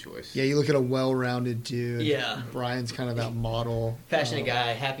 He's a good choice. Yeah, you look at a well-rounded dude. Yeah. Brian's kind of that model. Passionate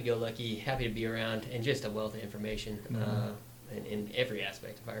guy, happy-go-lucky, happy to be around, and just a wealth of information in every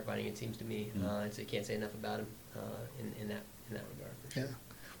aspect of firefighting. It seems to me, so you can't say enough about him in that regard. For sure. Yeah.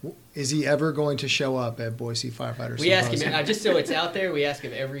 Is he ever going to show up at Boise Firefighter We ask him, Symposium? just so it's out there, we ask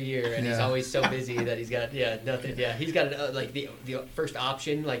him every year, and he's Yeah. always so busy that he's got, nothing. Yeah, he's got, like, the first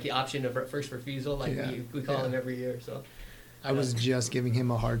option, like the option of first refusal, like we call him every year, so. I was just giving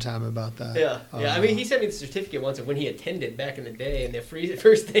him a hard time about that. Yeah. I mean, he sent me the certificate once of when he attended back in the day, and the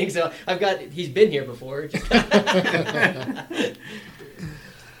first thing, so he's been here before.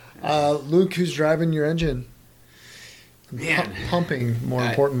 Luke, who's driving your engine? Man. Pumping, more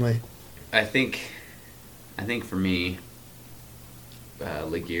importantly. I think for me,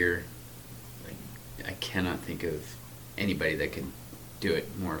 Laguerre, I cannot think of anybody that could do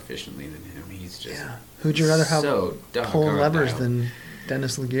it more efficiently than him. He's just Who'd you rather have so pulling levers than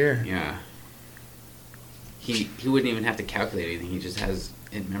Dennis Laguerre? Yeah. He wouldn't even have to calculate anything. He just has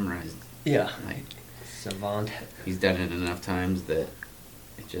it memorized. Yeah. Like, Savant. he's done it enough times that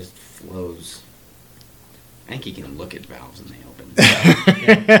it just flows. I think he can look at valves and they open.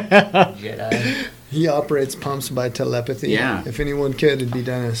 Jedi. He operates pumps by telepathy. Yeah. If anyone could, it'd be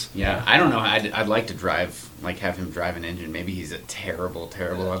Dennis. Yeah, I don't know. I'd like to have him drive an engine. Maybe he's a terrible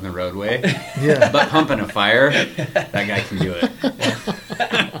on the roadway. Yeah. But pumping a fire, that guy can do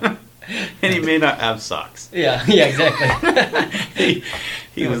it. And he may not have socks. Yeah, exactly.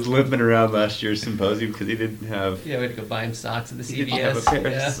 He was limping around last year's symposium because he didn't have. Yeah, we had to go buy him socks at the CVS. He didn't have a pair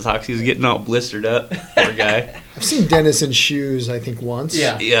of socks. He was getting all blistered up. Poor guy. I've seen Dennis in shoes, I think, once.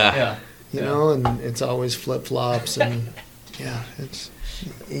 Yeah. You know, and it's always flip-flops. And,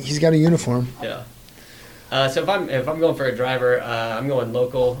 he's got a uniform. Yeah. So if I'm going for a driver, I'm going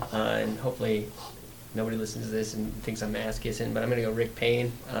local, and hopefully nobody listens to this and thinks I'm ass kissing, but I'm going to go Rick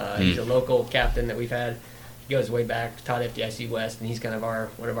Payne. He's a local captain that we've had. He goes way back, taught FDIC West, and he's kind of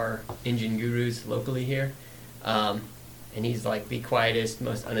one of our engine gurus locally here. And he's like the quietest,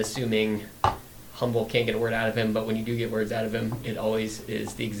 most unassuming, humble, can't get a word out of him, but when you do get words out of him, it always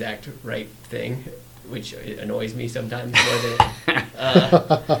is the exact right thing, which annoys me sometimes more than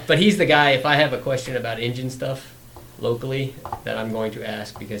but he's the guy, if I have a question about engine stuff locally, that I'm going to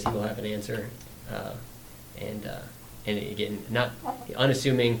ask because he will have an answer. And again, not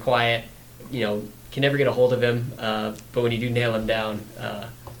unassuming, quiet, can never get a hold of him, but when you do nail him down,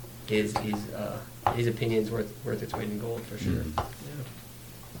 his opinion's worth its weight in gold for sure.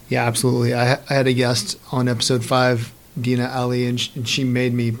 Yeah, absolutely. I had a guest on episode 5, Dina Ali, and she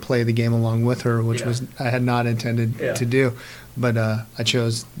made me play the game along with her, which was I had not intended to do. But I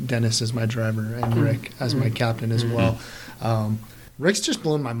chose Dennis as my driver and Rick as my captain as well. Rick's just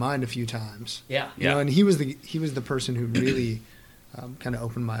blown my mind a few times. Yeah. You know, and he was the person who really kind of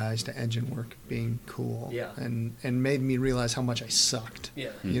opened my eyes to engine work being cool. Yeah. And made me realize how much I sucked.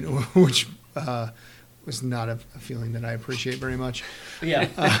 Yeah. You know, which was not a feeling that I appreciate very much. Yeah.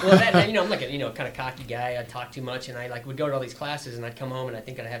 Well, I'm like a kind of cocky guy. I talk too much, and I would go to all these classes, and I'd come home, and I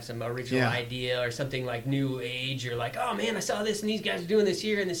think I'd have some original idea or something like new age, or like, oh man, I saw this, and these guys are doing this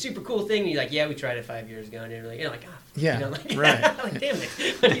here, and this super cool thing. And you're like, yeah, we tried it 5 years ago, and you're like, right. Like, damn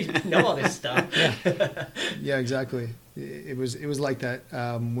it, you know all this stuff. Yeah, exactly. It was like that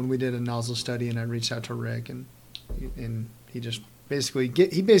when we did a nozzle study, and I reached out to Rick, and he just basically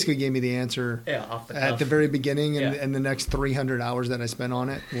gave me the answer off the at cuff. the very beginning, and the next 300 hours that I spent on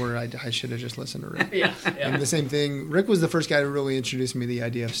it, where I should have just listened to Rick. And the same thing, Rick was the first guy to really introduce me to the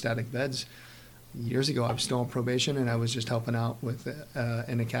idea of static beds. Years ago, I was still on probation, and I was just helping out with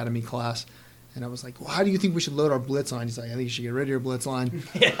an academy class. And I was like, well, how do you think we should load our blitz line? He's like, I think you should get rid of your blitz line.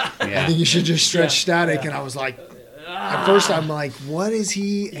 I think you should just stretch static. And I was like, at first I'm like, what is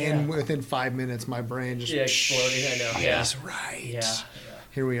he? And within 5 minutes, my brain just exploding. I know. He's right. Yeah.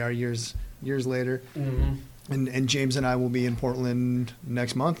 Here we are years later. Mm-hmm. And James and I will be in Portland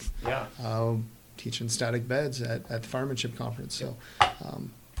next month. Yeah. Teaching static beds at the Firemanship Conference. So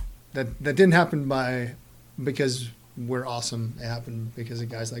that didn't happen because we're awesome. It happened because of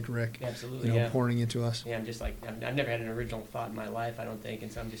guys like Rick. Absolutely. Pouring into us. Yeah, I'm just like, I've never had an original thought in my life, I don't think,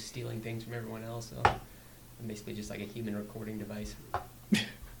 and so I'm just stealing things from everyone else. So I'm basically just like a human recording device.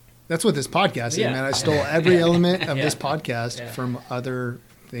 That's what this podcast is, man. I stole every element of this podcast Yeah. from other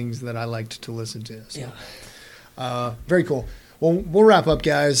things that I liked to listen to. So, very cool. Well, we'll wrap up,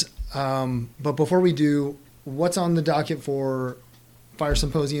 guys. But before we do, what's on the docket for Fire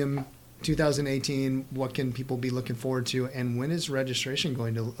Symposium 2018? What can people be looking forward to? And when is registration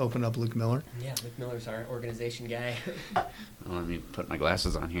going to open up, Luke Miller? Yeah, Luke Miller's our organization guy. Well, let me put my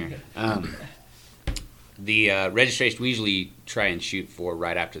glasses on here. The registration we usually try and shoot for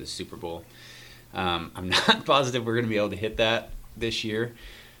right after the Super Bowl. I'm not positive we're going to be able to hit that this year.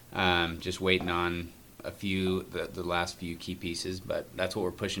 Just waiting on the last few key pieces, but that's what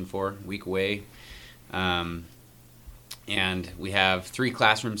we're pushing for. Week away. And we have 3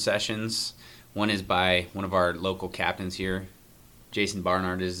 classroom sessions. One is by one of our local captains here. Jason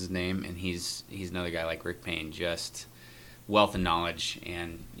Barnard is his name, and he's another guy like Rick Payne, just wealth of knowledge,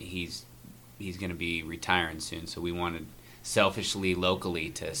 and he's going to be retiring soon. So we wanted selfishly, locally,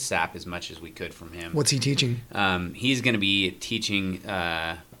 to sap as much as we could from him. What's he teaching? He's going to be teaching,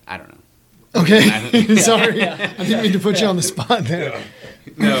 I don't know. Okay, sorry. I didn't mean to put you on the spot there.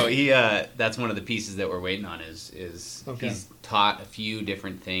 No, that's one of the pieces that we're waiting on is Okay. He's taught a few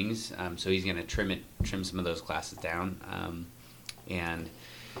different things, so he's going to trim some of those classes down, and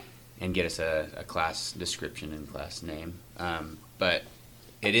get us a class description and class name. But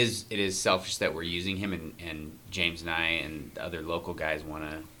it is selfish that we're using him, and James and I and other local guys want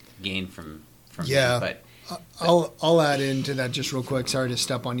to gain from Yeah. him. But I'll add into that just real quick. Sorry to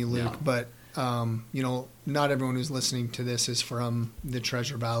step on you, Luke, No. but not everyone who's listening to this is from the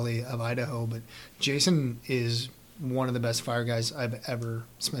Treasure Valley of Idaho, but Jason is one of the best fire guys I've ever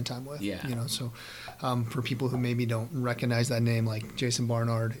spent time with. Yeah. So for people who maybe don't recognize that name, like Jason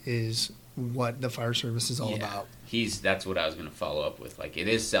Barnard is what the fire service is all about. That's what I was going to follow up with. Like, it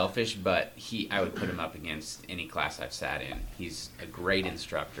is selfish, but I would put him up against any class I've sat in. He's a great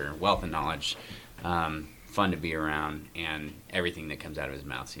instructor, wealth of knowledge, fun to be around, and everything that comes out of his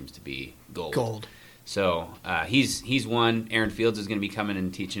mouth seems to be gold. So he's one. Aaron Fields is going to be coming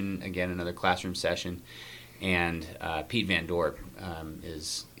and teaching again another classroom session, and Pete Van Dorp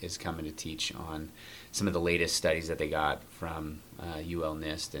is coming to teach on some of the latest studies that they got from UL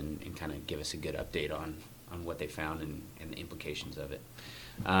NIST and kind of give us a good update on what they found and the implications of it.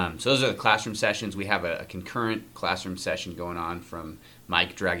 So those are the classroom sessions. We have a concurrent classroom session going on from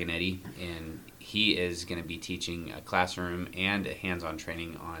Mike Dragonetti, and he is going to be teaching a classroom and a hands-on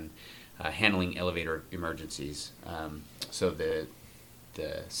training on handling elevator emergencies. So the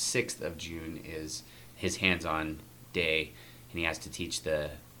 6th of June is his hands-on day, and he has to teach the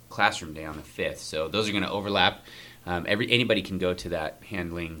classroom day on the 5th. So those are going to overlap. Anybody can go to that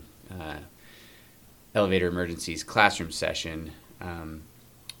handling elevator emergencies classroom session.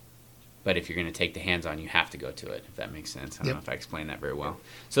 But if you're going to take the hands-on, you have to go to it, if that makes sense. I don't know if I explained that very well.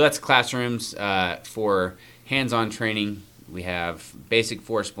 So that's classrooms. For hands-on training, we have basic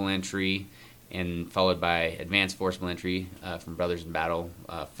forcible entry and followed by advanced forcible entry from Brothers in Battle.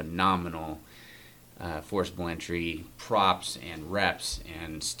 Phenomenal forcible entry, props and reps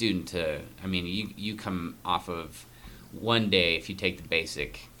and you come off of one day, if you take the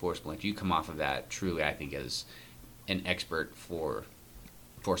basic forcible entry, you come off of that truly, I think, as an expert for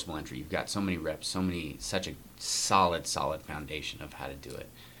forcible entry. You've got so many reps, such a solid foundation of how to do it.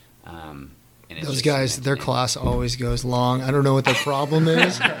 And Those guys, their class always goes long. I don't know what their problem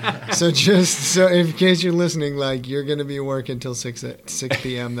is. So in case you're listening, like, you're going to be working till 6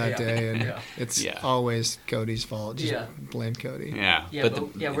 p.m. that day, and it's always Cody's fault. Just blame Cody. Yeah.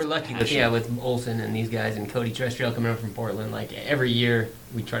 We're lucky with Olson and these guys and Cody Terrestrial coming up from Portland. Like, every year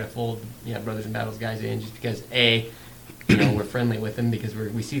we try to fold Brothers in Battles guys in just because we're friendly with them because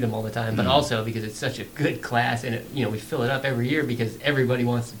we see them all the time, but also because it's such a good class, and we fill it up every year because everybody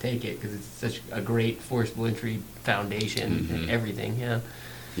wants to take it because it's such a great forcible entry foundation and everything.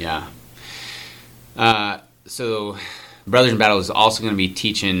 So Brothers in Battle is also going to be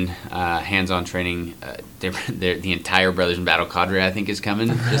teaching hands-on training. The entire Brothers in Battle cadre, I think, is coming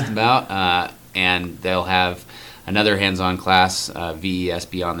just about, and they'll have another hands-on class, VES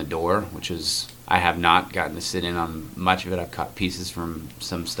Beyond the Door, which is, I have not gotten to sit in on much of it. I've caught pieces from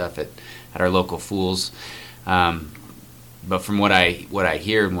some stuff at our local Fools. But from what I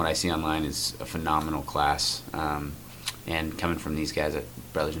hear and what I see online is a phenomenal class. And coming from these guys at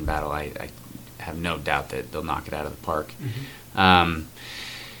Brothers in Battle, I have no doubt that they'll knock it out of the park.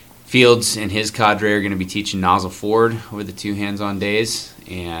 Fields and his cadre are going to be teaching nozzle forward over the 2 hands-on days.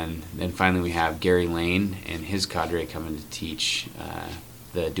 And then finally we have Gary Lane and his cadre coming to teach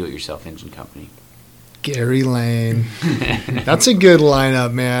the Do-It-Yourself Engine Company. Gary Lane. That's a good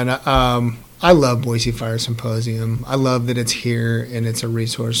lineup, man. I love Boise Fire Symposium. I love that it's here and it's a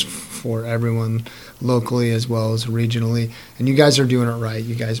resource for everyone locally as well as regionally. And you guys are doing it right.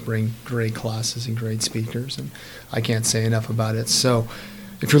 You guys bring great classes and great speakers, and I can't say enough about it. So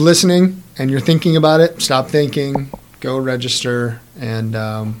if you're listening and you're thinking about it, stop thinking, go register, and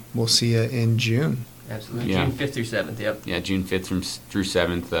we'll see you in June. Absolutely. June 5th through 7th, yep. Yeah, June 5th through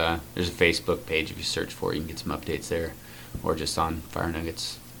 7th. There's a Facebook page. If you search for it, you can get some updates there, or just on Fire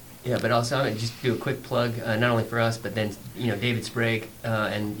Nuggets Yeah, but also I'm gonna just do a quick plug, not only for us, but then David Sprague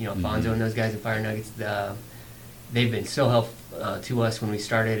and Fonzo and those guys at Fire Nuggets. They've been so helpful to us when we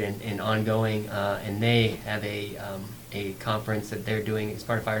started and ongoing, and they have a conference that they're doing as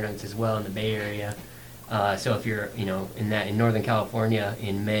part of Fire Nuggets as well in the Bay Area. So if you're in Northern California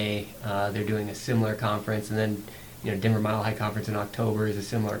in May, they're doing a similar conference, and then Denver Mile High Conference in October is a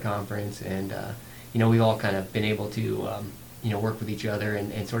similar conference, and we've all kind of been able to work with each other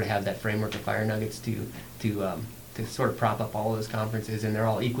and sort of have that framework of Fire Nuggets to sort of prop up all of those conferences, and they're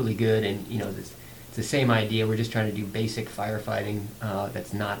all equally good, and it's the same idea. We're just trying to do basic firefighting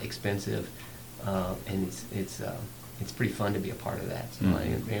that's not expensive, and it's pretty fun to be a part of that. So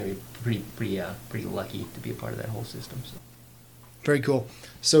I'm pretty lucky to be a part of that whole system. So. Very cool.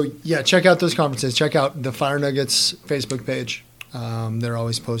 So yeah, check out those conferences. Check out the Fire Nuggets Facebook page. They're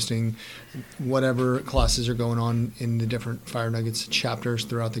always posting whatever classes are going on in the different Fire Nuggets chapters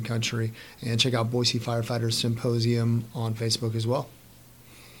throughout the country. And check out Boise Firefighters Symposium on Facebook as well.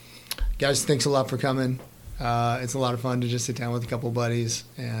 Guys, thanks a lot for coming. It's a lot of fun to just sit down with a couple buddies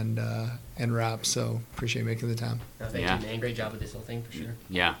and rap. So appreciate making the time. No, thank you, man. Great job with this whole thing for sure.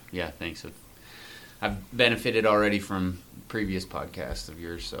 Yeah, thanks. I've benefited already from previous podcasts of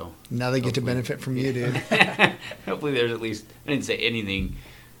yours, so now they get to benefit from you, dude. Hopefully there's at least, I didn't say anything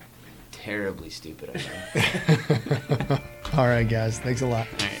terribly stupid, I think. All right, guys. Thanks a lot.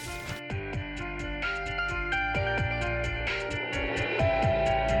 All right.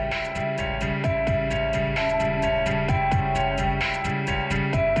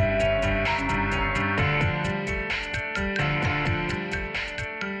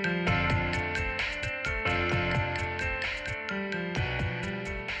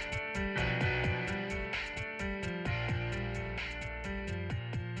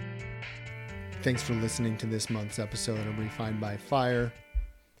 Thanks for listening to this month's episode of Refined by Fire.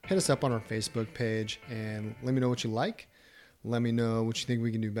 Hit us up on our Facebook page and let me know what you like. Let me know what you think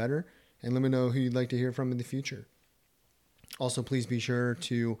we can do better. And let me know who you'd like to hear from in the future. Also, please be sure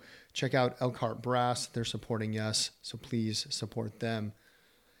to check out Elkhart Brass. They're supporting us, so please support them.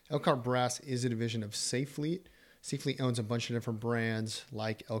 Elkhart Brass is a division of Safe Fleet. Safe Fleet owns a bunch of different brands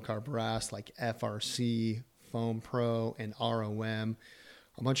like Elkhart Brass, like FRC, Foam Pro, and ROM.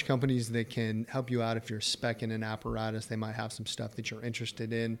 A bunch of companies that can help you out if you're speccing an apparatus. They might have some stuff that you're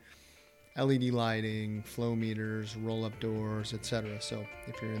interested in. LED lighting, flow meters, roll-up doors, etc. So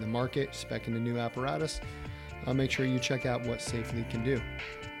if you're in the market speccing a new apparatus, make sure you check out what Safe Fleet can do.